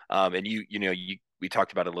 And we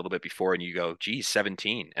talked about it a little bit before, and you go, geez,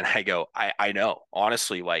 17. And I go, I know,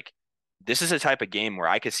 honestly, like, this is a type of game where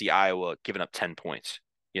I could see Iowa giving up 10 points.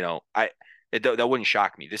 That wouldn't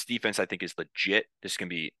shock me. This defense, I think, is legit. This can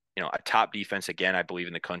be, a top defense again, I believe,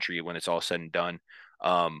 in the country when it's all said and done.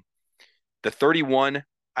 The 31,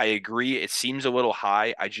 I agree. It seems a little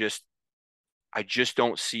high. I just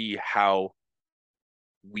don't see how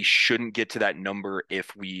we shouldn't get to that number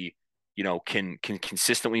if we, can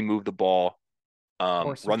consistently move the ball,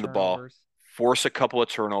 run the ball, force a couple of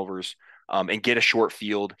turnovers, and get a short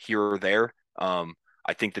field here or there.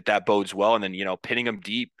 I think that bodes well. And then, pinning them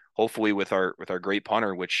deep, hopefully with our great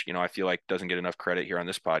punter, which, I feel like doesn't get enough credit here on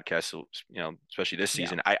this podcast. So, especially this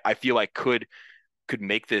season, I feel like could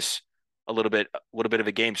make this a little bit of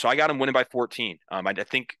a game. So I got him winning by 14. I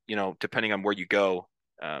think, depending on where you go,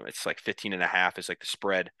 it's like 15.5 is like the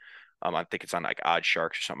spread. I think it's on like Odd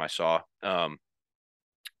Sharks or something I saw.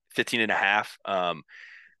 15.5.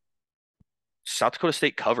 South Dakota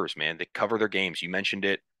State covers, man. They cover their games. You mentioned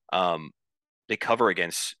it. They cover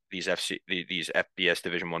against these FBS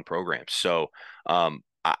Division I programs. So I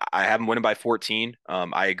have them winning by 14.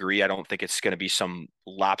 I agree. I don't think it's going to be some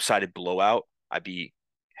lopsided blowout. I'd be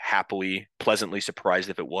pleasantly surprised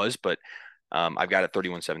if it was, but I've got it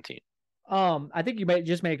 31-17. I think you may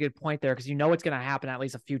just make a good point there, because it's going to happen at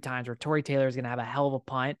least a few times where Tory Taylor is going to have a hell of a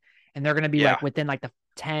punt, and they're going to be like within like the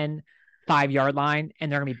 10, 5-yard line, and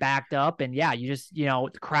they're going to be backed up. And you just, the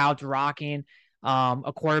crowd's rocking.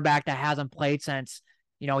 A quarterback that hasn't played since,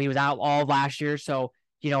 he was out all of last year. So,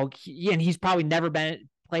 and he's probably never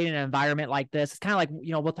played in an environment like this. It's kind of like,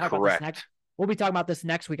 we'll talk about this next. We'll be talking about this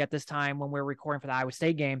next week at this time when we're recording for the Iowa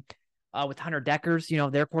State game with Hunter Deckers,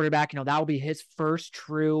 their quarterback. That will be his first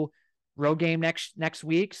true road game next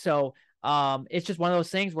week. So it's just one of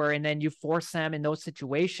those things where, and then you force them in those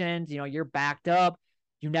situations, you're backed up,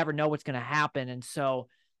 you never know what's going to happen. And so,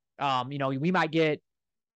 we might get,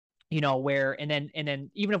 where, and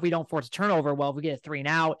then even if we don't force a turnover, well, if we get a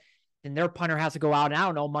 3-and-out, then their punter has to go out. And I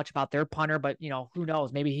don't know much about their punter, but who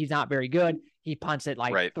knows? Maybe he's not very good. He punts it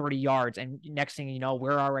like 30 yards, and next thing you know,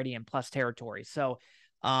 we're already in plus territory. So,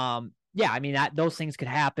 those things could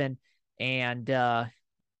happen. And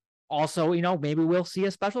also, maybe we'll see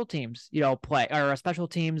a special teams, play, or a special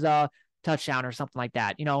teams touchdown or something like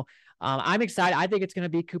that. I'm excited. I think it's going to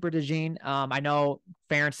be Cooper DeJean. I know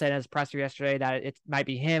Ferentz said in his presser yesterday that it might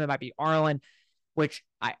be him. It might be Arlen, which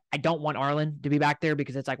I don't want Arlen to be back there,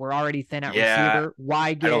 because it's like we're already thin at receiver.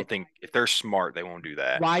 I don't think, if they're smart, they won't do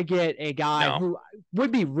that. Why get a guy who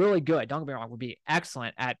would be really good? Don't get me wrong, would be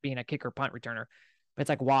excellent at being a kicker punt returner. But it's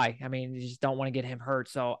like, why? I mean, you just don't want to get him hurt.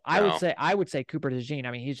 So I would say Cooper DeJean.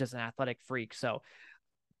 I mean, he's just an athletic freak. So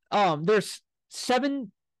there's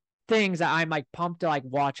 7 things that I'm like pumped to like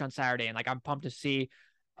watch on Saturday, and like I'm pumped to see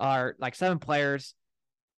are like 7 players.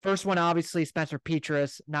 First one, obviously, Spencer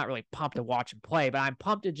Petras. Not really pumped to watch him play, but I'm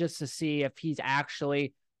pumped to see if he's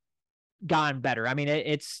actually gotten better. I mean,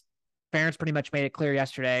 it's Ferentz pretty much made it clear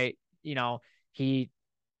yesterday. He's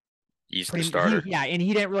the starter. And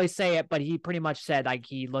he didn't really say it, but he pretty much said like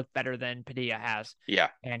he looked better than Padilla has. Yeah.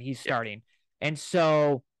 And he's starting. And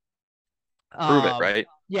so prove it, right?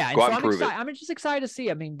 Yeah. And so I'm just excited to see.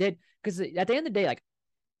 I mean, because at the end of the day, like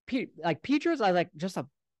Petras, I like just a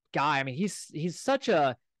guy. I mean, he's such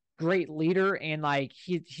a great leader, and like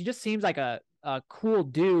he just seems like a cool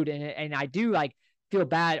dude. And I do like feel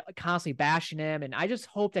bad constantly bashing him. And I just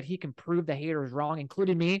hope that he can prove the haters wrong,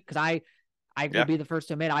 including me, because I will be the first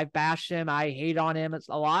to admit I've bashed him. I hate on him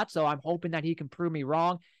a lot. So I'm hoping that he can prove me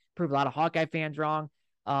wrong, prove a lot of Hawkeye fans wrong.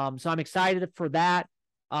 So I'm excited for that.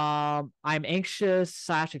 I'm anxious /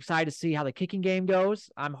 excited to see how the kicking game goes.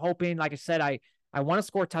 I'm hoping, like I said, I want to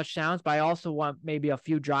score touchdowns, but I also want maybe a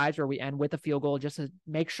few drives where we end with a field goal, just to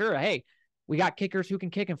make sure, hey, we got kickers who can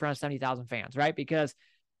kick in front of 70,000 fans, right? Because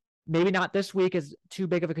maybe not this week is too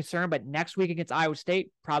big of a concern, but next week against Iowa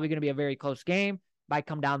State, probably going to be a very close game. Might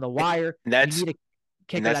come down the wire. That's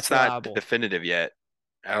not definitive yet.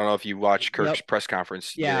 I don't know if you watched Kirk's press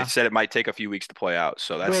conference. Yeah, they said it might take a few weeks to play out,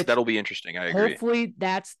 so that'll be interesting. I agree. Hopefully,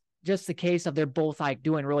 that's just the case of they're both like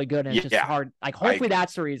doing really good, and it's just hard. Like, hopefully,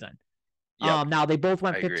 that's the reason. Yep. Now they both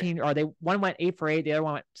went 15, or one went 8 for 8, the other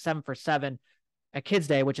one went 7 for 7 at Kids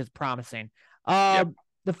Day, which is promising.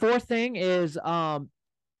 the fourth thing is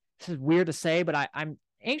this is weird to say, but I'm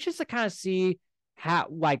anxious to kind of see how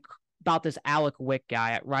like about this Alec Wick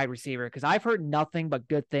guy at wide receiver because I've heard nothing but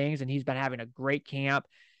good things, and he's been having a great camp.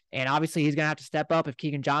 And obviously, he's going to have to step up if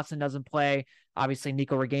Keegan Johnson doesn't play. Obviously,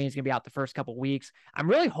 Nico Regain is going to be out the first couple of weeks. I'm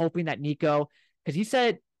really hoping that Nico, because he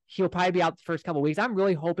said he'll probably be out the first couple of weeks. I'm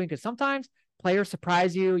really hoping because sometimes players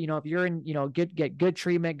surprise you. You know, if you're in, get good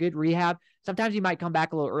treatment, good rehab, sometimes he might come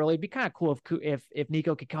back a little early. It'd be kind of cool if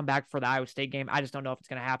Nico could come back for the Iowa State game. I just don't know if it's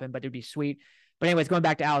going to happen, but it'd be sweet. But anyways, going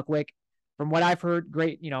back to Alec Wick, from what I've heard,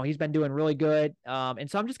 great. He's been doing really good. And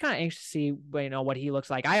so I'm just kind of anxious to see, what he looks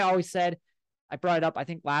like. I always said, I brought it up, I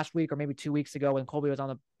think last week or maybe 2 weeks ago when Colby was on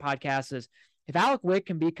the podcast, is if Alec Wick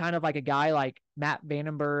can be kind of like a guy like Matt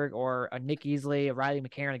Vandenberg or a Nick Easley, a Riley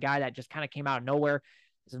McCarron, a guy that just kind of came out of nowhere,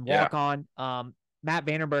 is a walk on. Matt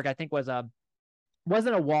Vandenberg, I think wasn't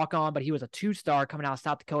a walk on, but he was a 2-star coming out of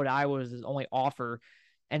South Dakota. Iowa was his only offer.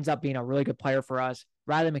 Ends up being a really good player for us.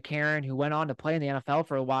 Riley McCarron, who went on to play in the NFL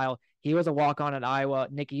for a while, he was a walk-on at Iowa.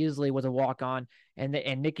 Nick Easley was a walk-on, and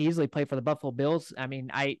Nick Easley played for the Buffalo Bills. I mean,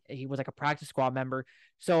 he was like a practice squad member.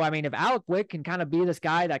 So, I mean, if Alec Wick can kind of be this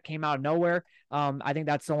guy that came out of nowhere, I think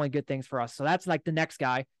that's the only good things for us. So that's like the next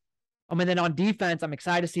guy. And then on defense, I'm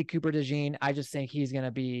excited to see Cooper DeJean. I just think he's going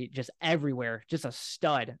to be just everywhere, just a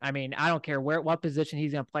stud. I mean, I don't care what position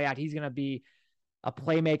he's going to play at. He's going to be a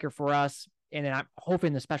playmaker for us. And then I'm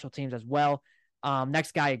hoping the special teams as well.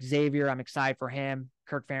 Next guy, Xavier. I'm excited for him.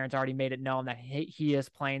 Kirk Ferentz already made it known that he is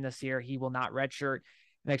playing this year. He will not redshirt.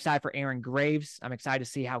 I'm excited for Aaron Graves. I'm excited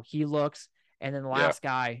to see how he looks. And then the last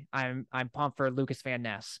guy, I'm pumped for Lucas Van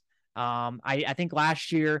Ness. I think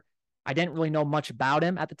last year I didn't really know much about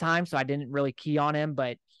him at the time, so I didn't really key on him.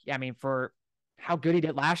 But I mean, for how good he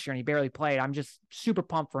did last year and he barely played, I'm just super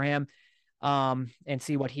pumped for him. And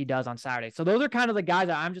see what he does on Saturday. So those are kind of the guys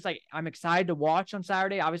that I'm excited to watch on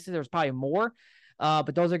Saturday. Obviously there's probably more,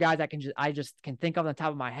 but those are guys that I just can think of on the top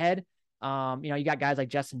of my head. You got guys like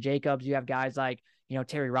Justin Jacobs. You have guys like,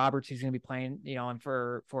 Terry Roberts, who's going to be playing, and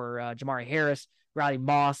for Jamari Harris, Riley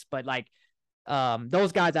Moss, but like,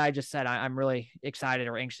 those guys I just said, I'm really excited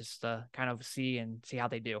or anxious to kind of see how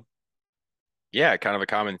they do. Yeah. Kind of a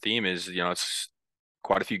common theme is, it's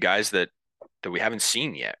quite a few guys that we haven't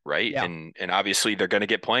seen yet, right? Yeah. And obviously they're going to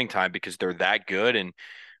get playing time because they're that good, and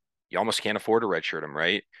you almost can't afford to redshirt them,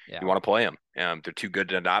 right? Yeah. You want to play them. They're too good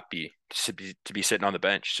to not be to be sitting on the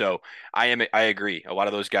bench. So I agree. A lot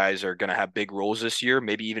of those guys are going to have big roles this year,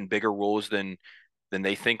 maybe even bigger roles than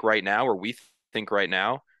they think right now, or we think right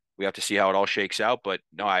now. We have to see how it all shakes out. But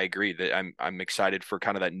no, I agree that I'm excited for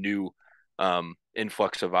kind of that new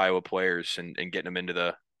influx of Iowa players and getting them into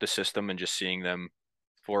the system and just seeing them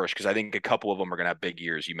flourish, because I think a couple of them are going to have big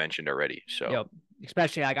years, you mentioned already. So, yep.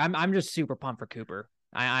 Especially like I'm just super pumped for Cooper.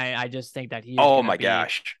 I just think that he. Oh my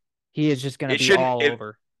gosh, he is just going to be all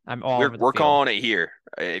over. I'm all over. We're calling it here.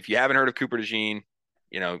 If you haven't heard of Cooper DeJean,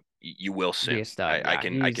 you will soon. I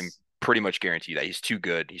can pretty much guarantee that he's too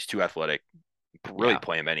good. He's too athletic. Really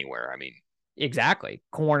play him anywhere. I mean, exactly.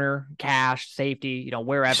 Corner, cash, safety.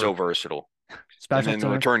 Wherever. So versatile. Special and then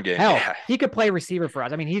the return game. Hell, he could play receiver for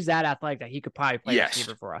us. I mean, he's that athletic that he could probably play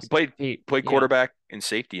receiver for us. He played quarterback and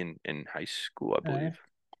safety in high school, I believe.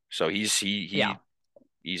 So he's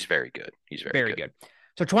very good. He's very good.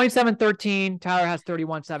 So 27-13. Tyler has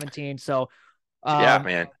 31-17. So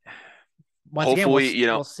man. Once hopefully, again,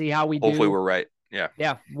 we'll see how we do. Hopefully we're right. Yeah.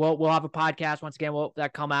 Yeah. We'll have a podcast once again.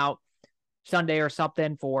 That come out Sunday or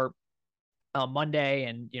something for Monday,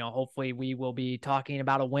 and hopefully we will be talking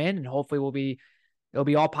about a win, and hopefully it'll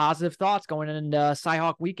be all positive thoughts going into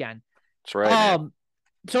Cyhawk weekend. That's right.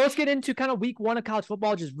 So let's get into kind of week 1 of college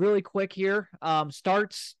football, just really quick here.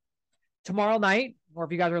 Starts tomorrow night, or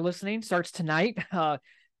if you guys are listening, starts tonight.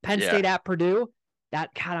 Penn State at Purdue. I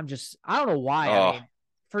don't know why.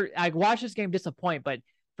 I watched this game disappoint, but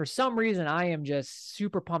for some reason I am just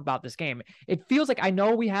super pumped about this game. It feels like, I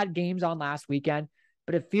know we had games on last weekend,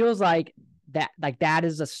 but it feels like that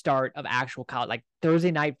is the start of actual college, like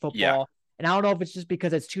Thursday night football. Yeah. And I don't know if it's just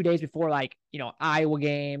because it's 2 days before, Iowa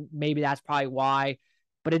game. Maybe that's probably why,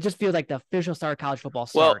 but it just feels like the official start of college football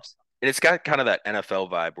starts. And it's got kind of that NFL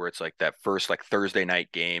vibe where it's like that first Thursday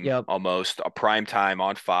night game, almost a prime time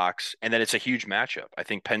on Fox. And then it's a huge matchup. I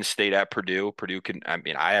think Penn State at Purdue.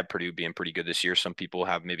 I have Purdue being pretty good this year. Some people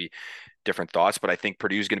have maybe different thoughts, but I think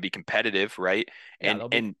Purdue is going to be competitive, right?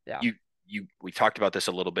 We talked about this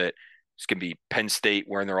a little bit. It's gonna be Penn State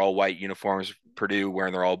wearing their all white uniforms, Purdue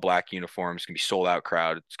wearing their all black uniforms. It's gonna be sold out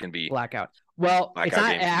crowd. It's gonna be blackout. Well, it's blackout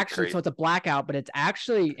not game's gonna be actually, crazy. so it's a blackout, but it's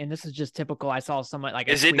actually, and this is just typical. I saw someone like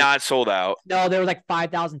a Is it tweet. not sold out? No, there were like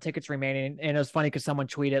 5,000 tickets remaining, and it was funny because someone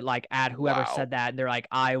tweeted like at whoever Wow. said that, and they're like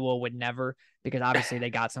Iowa would never, because obviously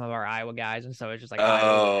they got some of our Iowa guys, and so it's just like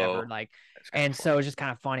Iowa would never Oh, like, that's kind and of so funny. it's just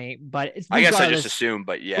kind of funny. But it's I guess I just regardless, assumed,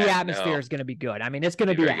 but the yeah, atmosphere no, is going to be good. I mean, it's going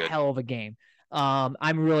to be be a very good. hell of a game.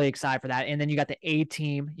 I'm really excited for that. And then you got the A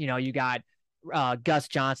team. You know, you got Gus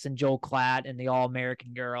Johnson, Joel Klatt, and the All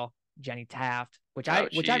American girl Jenny Taft, which Oh,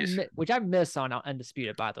 I miss on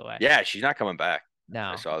Undisputed, by the way. Yeah, she's not coming back. No.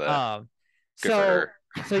 I saw that. Good for So her.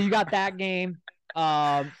 so you got that game.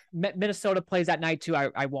 Minnesota plays that night too.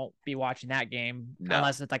 I won't be watching that game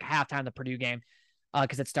unless it's like halftime the Purdue game,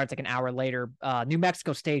 because it starts like an hour later. New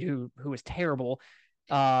Mexico State, who is terrible.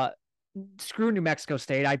 Screw New Mexico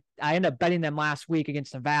State. I ended up betting them last week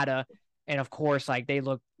against Nevada, and of course, like they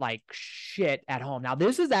look like shit at home. Now,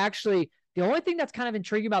 this is actually the only thing that's kind of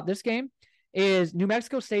intriguing about this game is New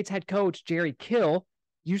Mexico State's head coach Jerry Kill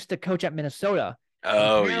used to coach at Minnesota. And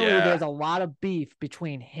Oh apparently yeah, there's a lot of beef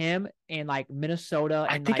between him and like Minnesota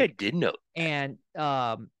and I think like, I did know. and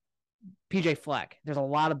PJ Fleck. There's a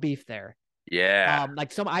lot of beef there. Yeah.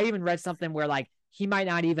 Like I even read something where like he might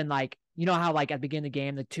not even like, you know how like at the beginning of the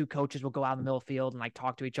game the two coaches will go out in the middle of the field and like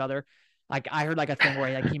talk to each other. Like I heard like a thing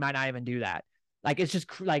where like he might not even do that. Like it's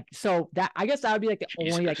just like, so that I guess that would be like the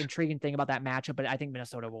only like intriguing thing about that matchup. But I think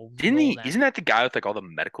Minnesota will. Isn't that the guy with like all the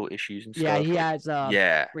medical issues and stuff? Yeah, he has.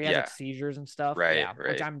 Yeah, where he has like seizures and stuff. Right, yeah,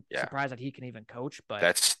 right. Which I'm surprised that he can even coach. But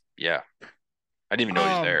that's I didn't even know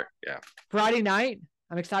he was there. Yeah. Friday night,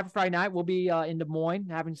 I'm excited for Friday night. We'll be in Des Moines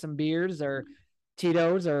having some beers or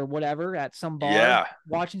Tito's or whatever at some bar,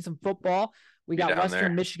 watching some football. We got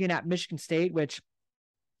Western Michigan at Michigan State, which,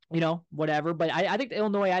 you know, whatever. But I think the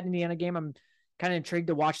Illinois at Indiana game, I'm kind of intrigued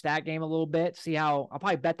to watch that game a little bit. See how I'll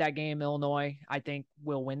probably bet that game. Illinois, I think,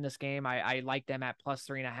 will win this game. I like them at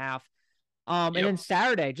 +3.5. And then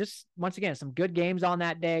Saturday, just once again, some good games on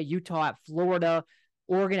that day. Utah at Florida,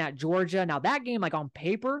 Oregon at Georgia. Now that game, like on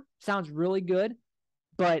paper, sounds really good,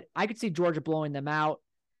 but I could see Georgia blowing them out.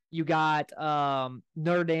 You got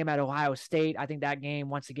Notre Dame at Ohio State. I think that game,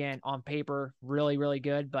 once again, on paper, really, really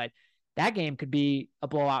good. But that game could be a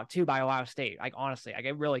blowout too by Ohio State. Like honestly, like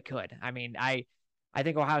it really could. I mean, I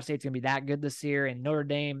think Ohio State's gonna be that good this year, and Notre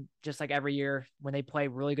Dame, just like every year when they play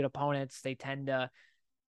really good opponents, they tend to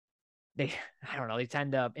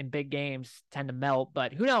in big games tend to melt.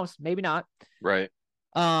 But who knows? Maybe not. Right.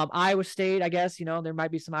 Iowa State, I guess, you know, there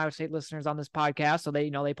might be some Iowa State listeners on this podcast. So they,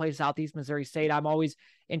 you know, they play Southeast Missouri State. I'm always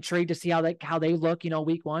intrigued to see how they look, you know,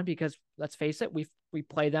 week one, because let's face it, we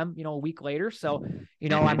play them, you know, a week later. So, you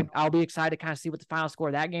know, I'll be excited to kind of see what the final score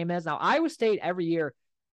of that game is. Now, Iowa State every year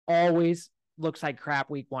always looks like crap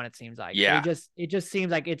week one, it seems like. Yeah. It just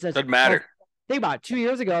seems like it's just doesn't matter. Think about it. 2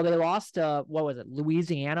 years ago, they lost to, what was it,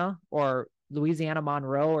 Louisiana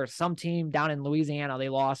Monroe or some team down in Louisiana. They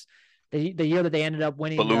lost the year that they ended up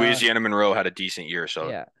winning. But Louisiana Monroe had a decent year, so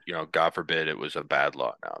you know, God forbid it was a bad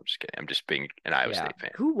loss. No, I'm just kidding. I'm just being an Iowa State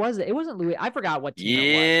fan. Who was it? It wasn't Louis. I forgot what team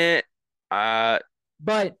it was.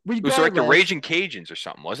 But it was like the Raging Cajuns or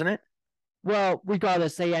something, wasn't it? Well,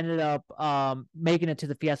 regardless, they ended up making it to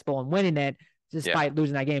the Fiesta Bowl and winning it despite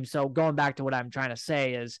losing that game. So going back to what I'm trying to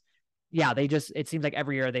say is, it seems like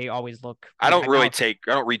every year they always look. I don't read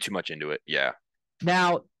too much into it. Yeah.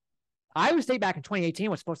 Now, Iowa State back in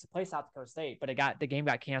 2018 was supposed to play South Dakota State, but the game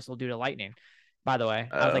got canceled due to lightning. By the way,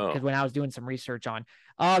 I was like, because when I was doing some research on,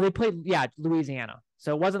 they played Louisiana,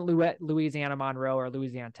 so it wasn't Louisiana Monroe or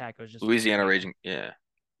Louisiana Tech. It was just Louisiana Raging. Yeah.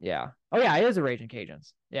 Oh yeah, it is a Raging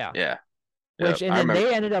Cajuns. Yeah. Which and then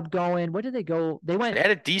they ended up going. What did they go? They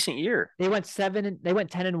had a decent year. They went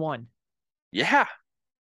 10-1. Yeah.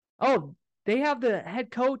 Oh, they have the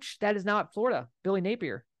head coach that is now at Florida, Billy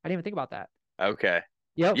Napier. I didn't even think about that. Okay.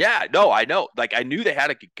 Yep. Yeah, no, I know. Like I knew they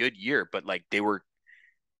had a good year, but like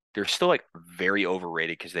they're still like very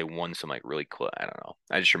overrated because they won some like really close. I don't know.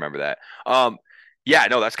 I just remember that. Yeah,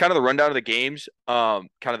 no, that's kind of the rundown of the games. Kind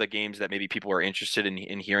of the games that maybe people are interested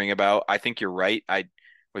in hearing about. I think you're right. I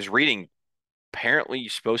was reading. Apparently, you're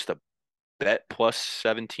supposed to bet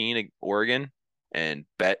 +17 at Oregon and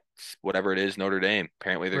bet whatever it is Notre Dame.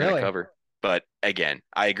 Apparently, they're going to cover. But again,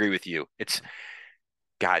 I agree with you. It's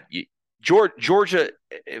God. Georgia,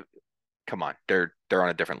 come on, they're on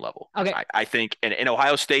a different level. Okay, I think, and in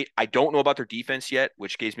Ohio State, I don't know about their defense yet,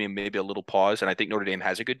 which gives me maybe a little pause. And I think Notre Dame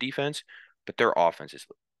has a good defense, but their offense is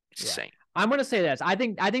insane. I'm going to say this: I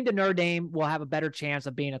think the Notre Dame will have a better chance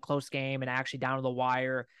of being a close game and actually down to the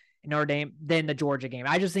wire Notre Dame than the Georgia game.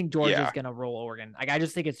 I just think Georgia is Yeah, gonna roll Oregon. Like I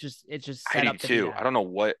just think it's just I set do up to be too. I that. don't know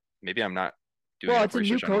what. Maybe I'm not doing Well, it's enough a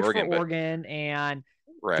new research on coach for Oregon, but Oregon, and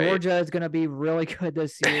right. Georgia is gonna be really good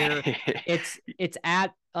this year. It's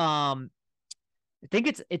at I think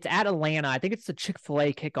it's at Atlanta. I think it's the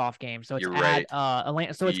Chick-fil-A kickoff game. So it's You're at right.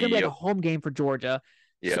 Atlanta. So it's gonna be like a Yep. home game for Georgia.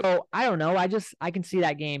 Yep. So I don't know. I can see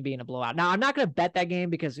that game being a blowout. Now I'm not gonna bet that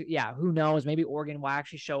game because yeah, who knows? Maybe Oregon will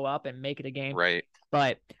actually show up and make it a game. Right.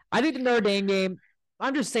 But I think the Notre Dame game,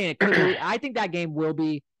 I'm just saying it could be. I think that game will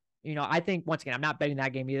be, I think once again, I'm not betting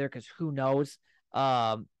that game either because who knows?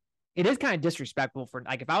 It is kind of disrespectful for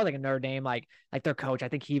like if I was like a Notre Dame, like their coach, I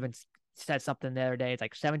think he even said something the other day. It's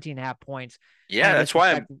like 17 and a half points. Yeah, Kind of that's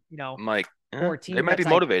why disrespect, I'm like, for a they team might be that's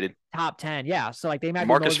like motivated. top 10. Yeah. So like they might be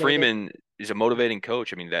Marcus motivated. Freeman is a motivating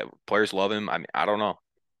coach. I mean, that players love him. I mean, I don't know.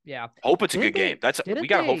 Yeah. Hope it's a Didn't good game. they, We didn't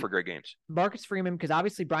got to hope they, for great games. Marcus Freeman, because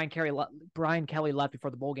obviously Brian Kelly left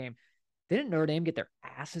before the bowl game. Didn't Notre Dame get their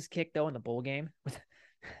asses kicked though in the bowl game?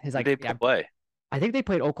 He's Who like, they yeah, play? I think they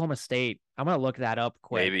played Oklahoma State. I'm gonna look that up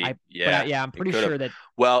quick. Maybe. But Yeah. yeah, I'm It pretty could have. sure that.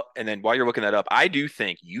 Well, and then while you're looking that up, I do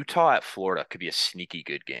think Utah at Florida could be a sneaky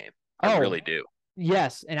good game. I Oh, really do.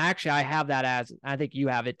 yes, and actually, I have that as I think you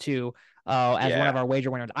have it too, as one Yeah. of our wager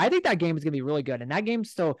winners. I think that game is gonna be really good, and that game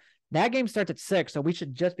starts at 6, so we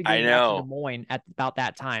should just be I getting back to Des know. Moines at about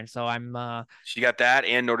that time. So I'm, So you got that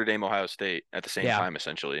and Notre Dame, Ohio State at the same yeah, time,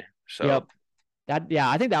 essentially. yep, So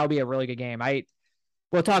I think that would be a really good game.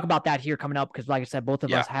 We'll talk about that here coming up because, like I said, both of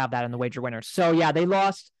yeah. us have that in the wager winners. So yeah, they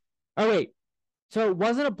lost. Oh wait, so it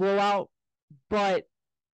wasn't a blowout, but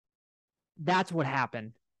that's what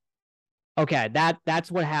happened. Okay,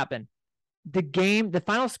 that's what happened. The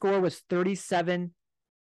final score was 37-25,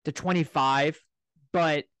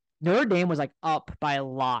 but Notre Dame was like up by a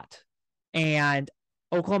lot. And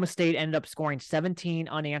Oklahoma State ended up scoring 17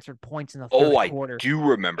 unanswered points in the Oh, third I quarter. do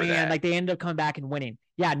remember And that. like they ended up coming back and winning.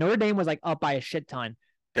 Yeah, Notre Dame was like up by a shit ton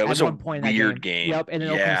That at was a one point in that weird game. game. Yep. And then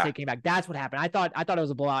Oklahoma Yeah. State came back. That's what happened. I thought it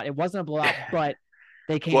was a blowout. It wasn't a blowout, but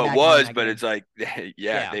they came Well, it back and won was, that but game. it's like, yeah,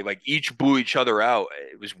 Yeah. they like each blew each other out.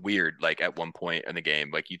 It was weird. Like at one point in the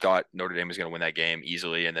game, like you thought Notre Dame was going to win that game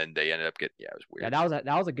easily, and then they ended up getting. Yeah, it was Yeah, weird.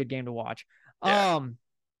 that was a good game to watch. Yeah.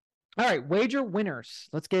 All right, wager winners.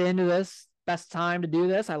 Let's get into this. Best time to do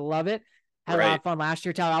this. I love it. Had a lot Right. of fun last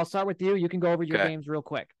year. Tyler, I'll start with you. You can go over your Okay. games real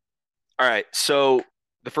quick. All right. So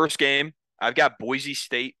the first game, I've got Boise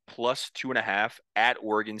State plus 2.5 at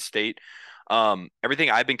Oregon State. Everything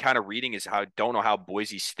I've been kind of reading is how I don't know how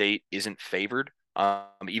Boise State isn't favored.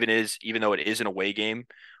 Even though it is an away game.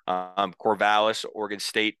 Corvallis, Oregon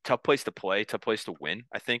State, tough place to play, tough place to win.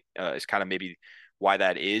 I think is kind of maybe why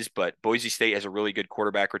that is. But Boise State has a really good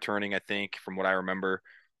quarterback returning. I think from what I remember,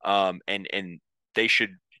 and they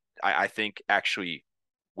should, I think, actually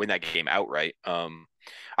win that game outright.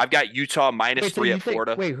 I've got Utah minus Wait, so 3 you at think?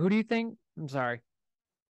 Florida. Wait, who do you think? I'm sorry.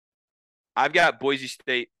 I've got Boise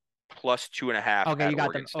State plus 2.5 Okay, at you got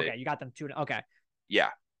Oregon them. State. Okay, you got them two. Okay. Yeah.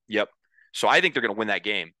 Yep. So I think they're going to win that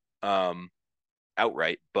game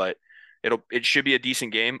outright, but it should be a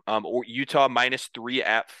decent game. Or Utah minus 3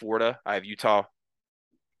 at Florida. I have Utah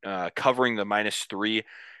covering the minus 3.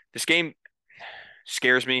 This game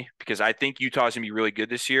scares me because I think Utah is going to be really good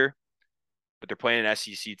this year, but they're playing an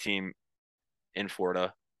SEC team in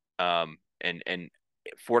Florida. And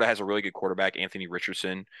Florida has a really good quarterback, Anthony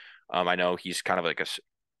Richardson. I know he's kind of like a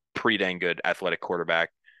pretty dang good athletic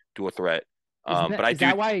quarterback, dual threat. But I Is do,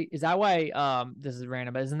 that why? Is that why? This is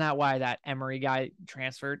random, but isn't that why that Emory guy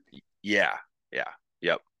transferred? yeah, yeah,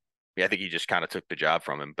 yep. Yeah, I think he just kind of took the job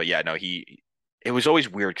from him. But yeah, no, it was always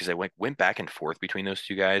weird because they went back and forth between those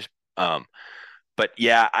two guys. But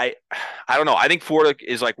yeah, I don't know. I think Florida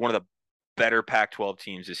is like one of the better Pac-12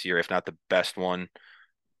 teams this year, if not the best one,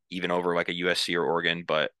 even over like a USC or Oregon.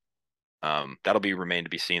 But that'll be remain to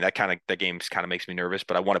be seen. That game kind of makes me nervous,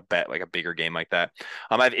 but I want to bet like a bigger game like that.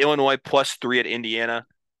 I have Illinois plus 3 at Indiana.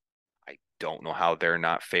 I don't know how they're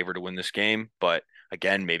not favored to win this game, but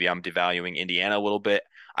again, maybe I'm devaluing Indiana a little bit.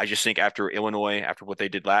 I just think after Illinois, after what they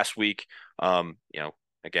did last week,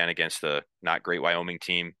 again against the not great Wyoming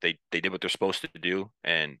team, they did what they're supposed to do,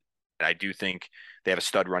 and I do think they have a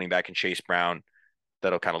stud running back in Chase Brown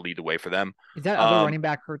that'll kind of lead the way for them. Is that other Um, running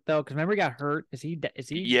back hurt though? Because remember he got hurt. Is he? Is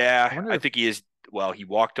he? I yeah, wonder I if. think he is. Well, he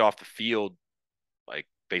walked off the field like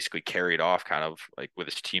basically carried off kind of like with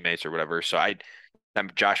his teammates or whatever. So I'm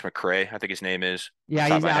Josh McCray, I think his name is off Yeah, the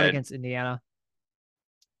top of he's my out head. against Indiana.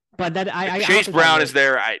 But that If I don't Chase think that Brown is works.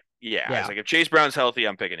 there, I was Yeah. like, if Chase Brown's healthy,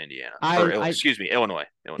 I'm picking Indiana or I excuse me, Illinois.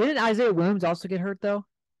 Illinois. didn't Isaiah Williams also get hurt though?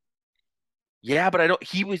 Yeah, but I don't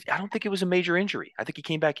think it was a major injury. I think he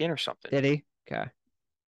came back in or something. Did he? Okay.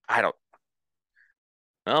 I don't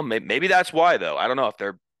Well, maybe that's why though. I don't know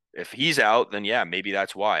if he's out, then yeah, maybe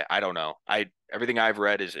that's why. I don't know. Everything I've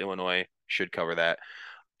read is Illinois should cover that.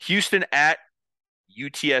 Houston at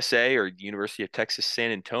UTSA or University of Texas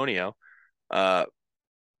San Antonio. Uh,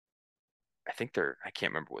 I think I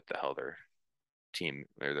can't remember what the hell their team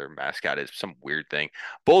or their mascot is, some weird thing.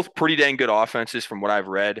 Both pretty dang good offenses from what I've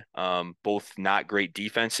read. Both not great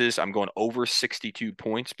defenses. I'm going over 62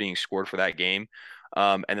 points being scored for that game.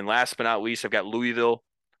 And then last but not least, I've got Louisville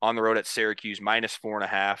on the road at Syracuse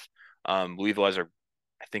 -4.5. Louisville has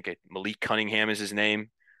I think Malik Cunningham is his name.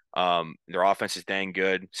 Their offense is dang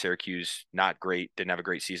good. Syracuse not great. Didn't have a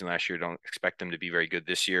great season last year. Don't expect them to be very good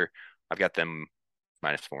this year. I've got them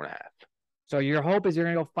 -4.5. So your hope is you're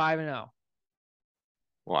gonna go 5-0.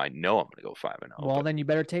 Well, I know I'm going to go 5-0. Well, But then you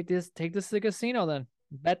better take this to the casino then.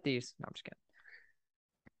 Bet these. No, I'm just kidding.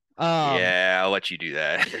 yeah, I'll let you do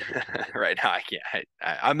that. Right now, I can't.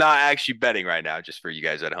 I'm not actually betting right now, just for you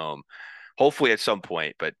guys at home. Hopefully, at some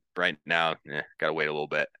point, but right now, gotta wait a little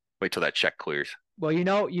bit. Wait till that check clears. Well,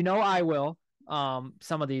 I will.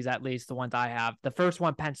 Some of these at least, the ones I have. The first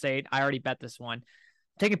one, Penn State. I already bet this one.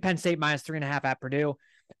 I'm taking Penn State -3.5 at Purdue.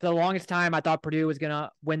 For the longest time, I thought Purdue was gonna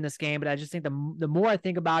win this game, but I just think the more I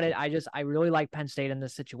think about it, I really like Penn State in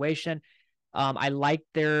this situation. I like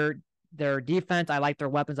their defense. I like their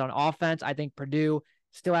weapons on offense. I think Purdue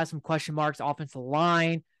still has some question marks. Offensive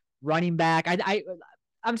line, running back.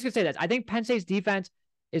 I'm just gonna say this. I think Penn State's defense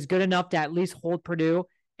is good enough to at least hold Purdue,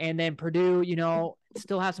 and then Purdue,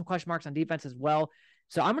 still has some question marks on defense as well.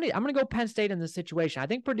 So I'm gonna go Penn State in this situation. I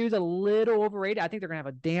think Purdue's a little overrated. I think they're gonna have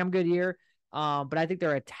a damn good year, but I think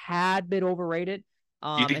they're a tad bit overrated. Do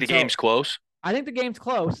you think And the so game's close? I think the game's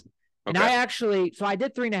close. And Okay. so I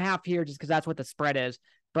did 3.5 here just because that's what the spread is.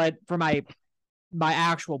 But for my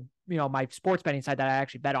actual, my sports betting site that I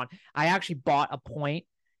actually bet on, I actually bought a point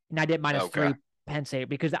and I did -3 Okay. Penn State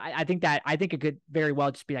because I think it could very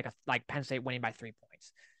well just be like Penn State winning by 3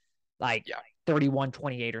 points, like Yeah.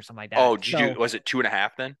 31-28 or something like that. Oh, was it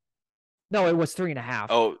 2.5 then? No, it was 3.5.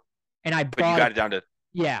 Oh, And I but you bought got it. it down to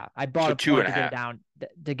Yeah, I bought so a two point and a half.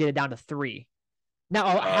 to get it down to 3. No,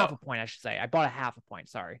 Oh, half a point, I should say. I bought a half a point.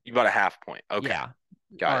 Sorry. you bought a half point. Okay. Yeah.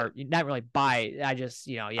 Got it. Or not really buy. I just,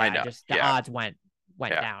 I know. just the Yeah. odds went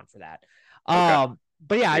Yeah. down for that. Okay.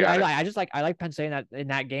 But yeah, I got it. I just I like Penn State in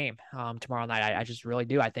that game tomorrow night. I just really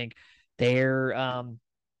do. I think they're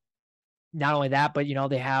not only that, but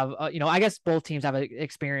they have I guess both teams have an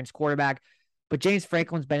experienced quarterback, but James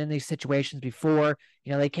Franklin's been in these situations before.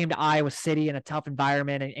 They came to Iowa City in a tough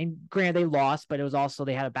environment, and granted they lost, but it was also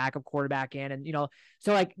they had a backup quarterback in, and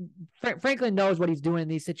so like Franklin knows what he's doing in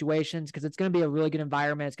these situations because it's going to be a really good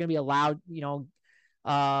environment. It's going to be a loud,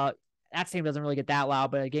 that team doesn't really get that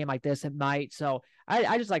loud, but a game like this it might. So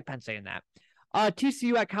I just like Penn State in that.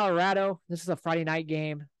 TCU at Colorado. This is a Friday night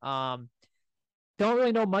game. Don't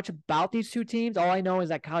really know much about these two teams. All I know is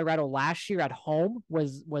that Colorado last year at home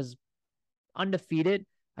was undefeated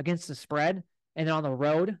against the spread, and then on the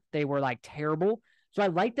road they were like terrible. So I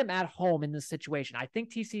like them at home in this situation. I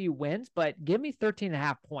think TCU wins, but give me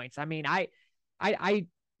 13.5 points. I mean,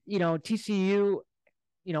 TCU,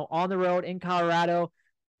 on the road in Colorado,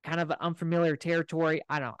 kind of an unfamiliar territory.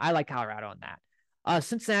 I don't know. I like Colorado on that.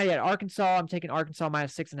 Cincinnati at Arkansas. I'm taking Arkansas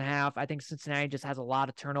 -6.5. I think Cincinnati just has a lot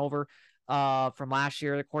of turnover from last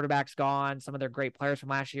year. The quarterback's gone. Some of their great players from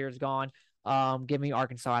last year is gone. Give me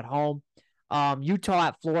Arkansas at home. Utah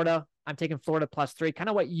at Florida. I'm taking Florida +3. Kind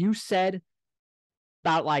of what you said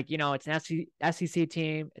about it's an SEC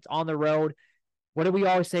team. It's on the road. What do we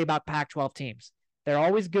always say about Pac-12 teams? They're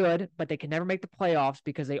always good, but they can never make the playoffs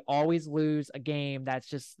because they always lose a game that's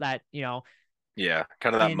just that, Yeah.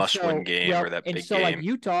 Kind of that and must-win so, game or that and big so like game.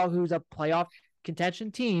 Utah, who's a playoff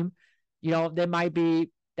contention team, that might be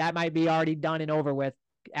already done and over with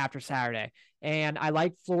after Saturday. And I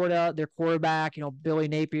like Florida, their quarterback, Billy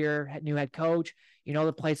Napier, new head coach.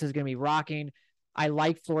 The place is going to be rocking. I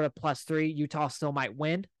like Florida +3. Utah still might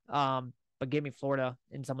win, but give me Florida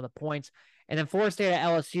in some of the points. And then Florida State at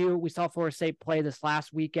LSU. We saw Florida State play this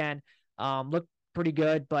last weekend. Looked pretty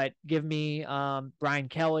good, but give me Brian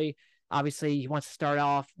Kelly. Obviously, he wants to start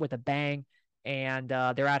off with a bang, and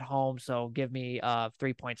they're at home, so give me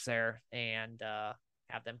 3 points there and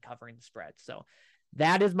have them covering the spread. So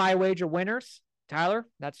that is my wager winners. Tyler,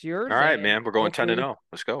 that's yours. All right, And man. We're going 10-0.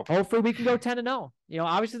 Let's go. hopefully we can go 10-0.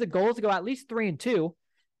 Obviously the goal is to go at least 3-2.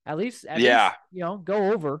 At least, Yeah.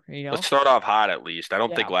 go over. Let's start off hot at least. I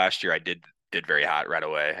don't think Yeah. last year I did very hot right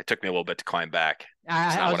away. It took me a little bit to climb back. It's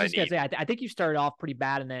I not was what I just gonna need. say, I think you started off pretty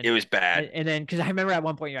bad, and then It was bad. because I remember at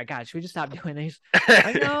one point you're like, God, should we just stop doing these?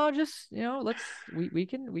 Like, no, just let's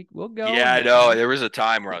we'll go. Yeah, I know. There was a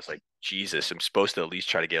time where I was like, Jesus, I'm supposed to at least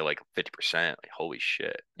try to get like 50%. Like, holy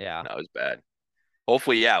shit. Yeah. That was bad.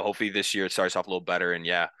 Hopefully this year it starts off a little better. And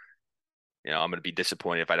yeah, I'm going to be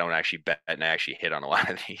disappointed if I don't actually bet and I actually hit on a lot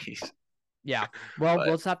of these. Yeah. Well, But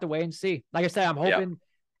we'll just have to wait and see. Like I said, I'm yeah. hoping.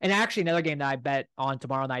 And actually, another game that I bet on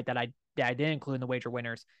tomorrow night that I didn't include in the wager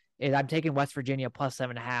winners is I'm taking West Virginia plus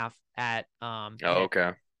 7.5 at Oh, okay.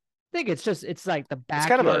 I think it's like the It's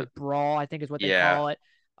kind of backyard brawl, I think is what they yeah. call it.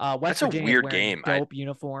 West That's a Virginia is weird wearing game. dope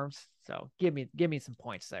uniforms, so give me some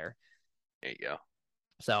points there. There you go.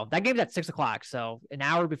 So that game's at 6:00, so an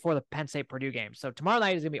hour before the Penn State Purdue game. So tomorrow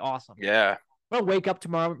night is gonna be awesome. Yeah. I'm gonna wake up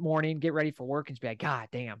tomorrow morning, get ready for work, and just be like, God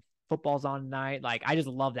damn, football's on tonight. Like I just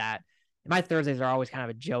love that. And my Thursdays are always kind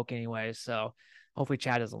of a joke, anyways. So hopefully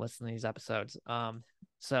Chad doesn't listen to these episodes.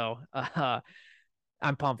 So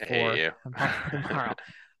I'm pumped for I'm pumped for tomorrow.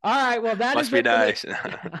 All right, well that must is be it nice.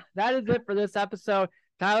 that is it for this episode.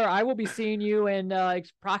 Tyler, I will be seeing you in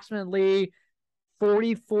approximately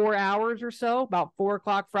 44 hours or so, about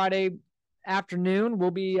 4:00 Friday afternoon.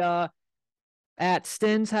 We'll be at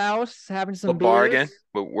Stin's house having some What bar again?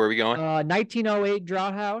 beers. Where are we going? 1908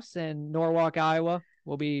 Drought House in Norwalk, Iowa.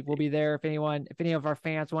 We'll be there if any of our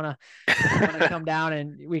fans want to come down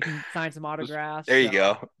and we can sign some autographs. There you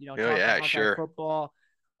go. Talk yeah, about sure. football.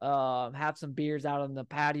 Have some beers out on the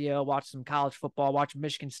patio, watch some college football, watch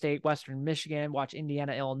Michigan State, Western Michigan, watch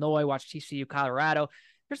Indiana, Illinois, watch TCU, Colorado.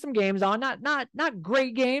 There's some games on, not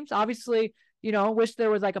great games. Obviously, wish there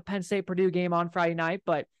was like a Penn State Purdue game on Friday night,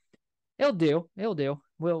 but it'll do.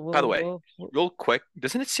 By the way, real quick,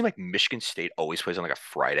 doesn't it seem like Michigan State always plays on like a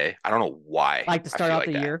Friday? I don't know why. Like to start out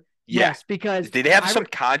the year. Yeah. Yes, because did they have some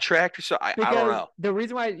contract or so? I don't know. The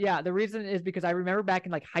reason is because I remember back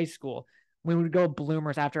in like high school when we would go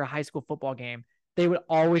Bloomers after a high school football game, they would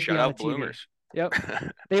always be on the TV. Bloomers. Yep.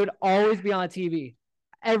 They would always be on the TV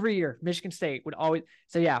every year. Michigan State would always.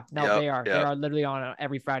 So yeah, no, they are. They are literally on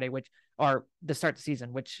every Friday, or to start the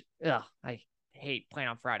season, which I hate playing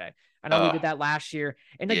on Friday. I know we did that last year,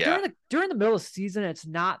 and like during the middle of the season, it's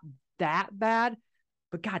not that bad.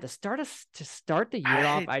 But God, to start the year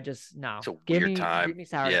off, I just no. It's a weird time. Give me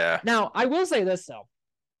Saturday. Yeah. Now I will say this though,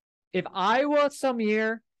 if Iowa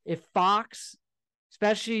if Fox,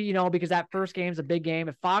 especially because that first game is a big game,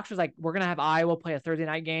 if Fox was like, we're gonna have Iowa play a Thursday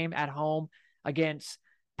night game at home against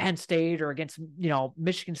Penn State or against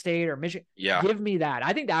Michigan State or Michigan, give me that.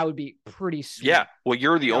 I think that would be pretty sweet. Yeah. Well,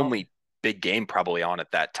 you're the only big game probably on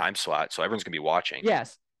at that time slot, so everyone's gonna be watching.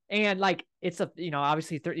 Yes, and like it's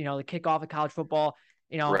obviously the kickoff of college football.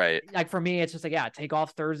 Right. Like for me, it's just like take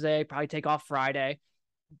off Thursday, probably take off Friday.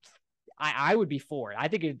 I would be for it. I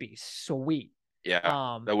think it'd be sweet. Yeah,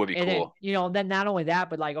 that would be cool. Then not only that,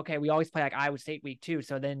 but like we always play like Iowa State week 2,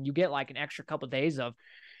 so then you get like an extra couple of days of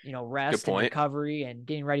rest and recovery and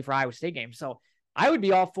getting ready for Iowa State games. So I would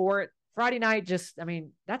be all for it. Friday night,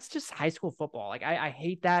 that's just high school football. Like I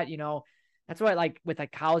hate that. That's why like with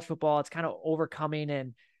like college football, it's kind of overcoming,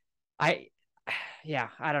 and I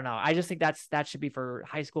don't know. I just think that should be for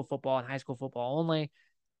high school football and high school football only.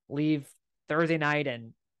 Leave Thursday night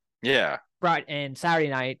and Friday and Saturday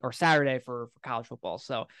night or Saturday for college football.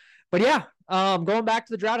 So, but going back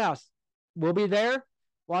to the Drought House, we'll be there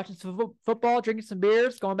watching some football, drinking some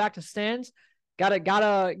beers, going back to Stins. Gotta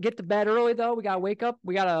get to bed early though. We gotta wake up.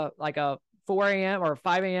 We got a 4 a.m. or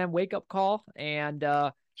 5 a.m. wake up call, and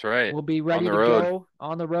that's right. We'll be ready to go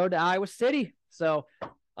on the road to Iowa City. So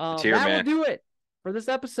that will do it for this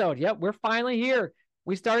episode. Yep, we're finally here.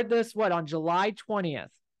 We started this on July 20th.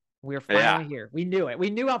 We're finally here. We knew it.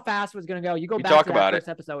 We knew how fast it was going to go. You go back to that first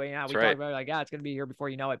episode. We talked about it it's going to be here before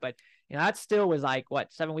you know it. But that still was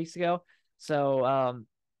 7 weeks ago. So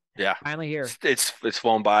finally here. It's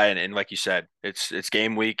flown by, and like you said, it's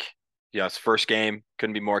game week. It's the first game.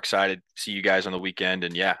 Couldn't be more excited. See you guys on the weekend,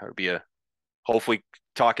 and it'll be hopefully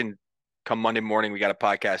talking. Come Monday morning, we got a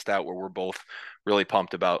podcast out where we're both really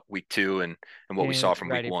pumped about week 2 and what we saw from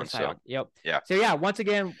week 1. So So once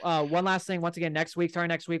again, one last thing. Once again, starting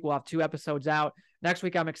next week, we'll have 2 episodes out. Next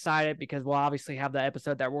week, I'm excited because we'll obviously have the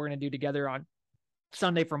episode that we're going to do together on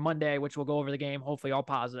Sunday for Monday, which will go over the game, hopefully all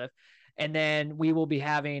positive. And then we will be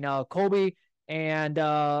having Colby and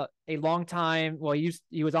a long time. Well,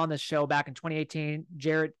 he was on this show back in 2018,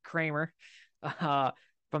 Jarrett Kramer,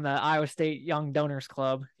 from the Iowa State Young Donors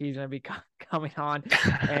Club. He's going to be coming on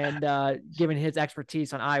and giving his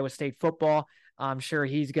expertise on Iowa State football. I'm sure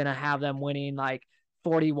he's going to have them winning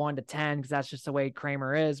 41-10 because that's just the way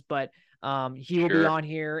Kramer is. But he will be on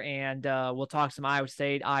here, and we'll talk some Iowa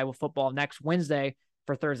State, Iowa football next Wednesday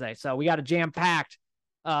for Thursday. So we got a jam-packed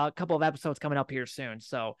couple of episodes coming up here soon.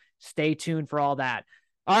 So stay tuned for all that.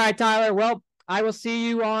 All right, Tyler. Well, I will see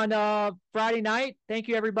you on Friday night. Thank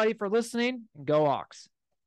you everybody for listening. Go Hawks.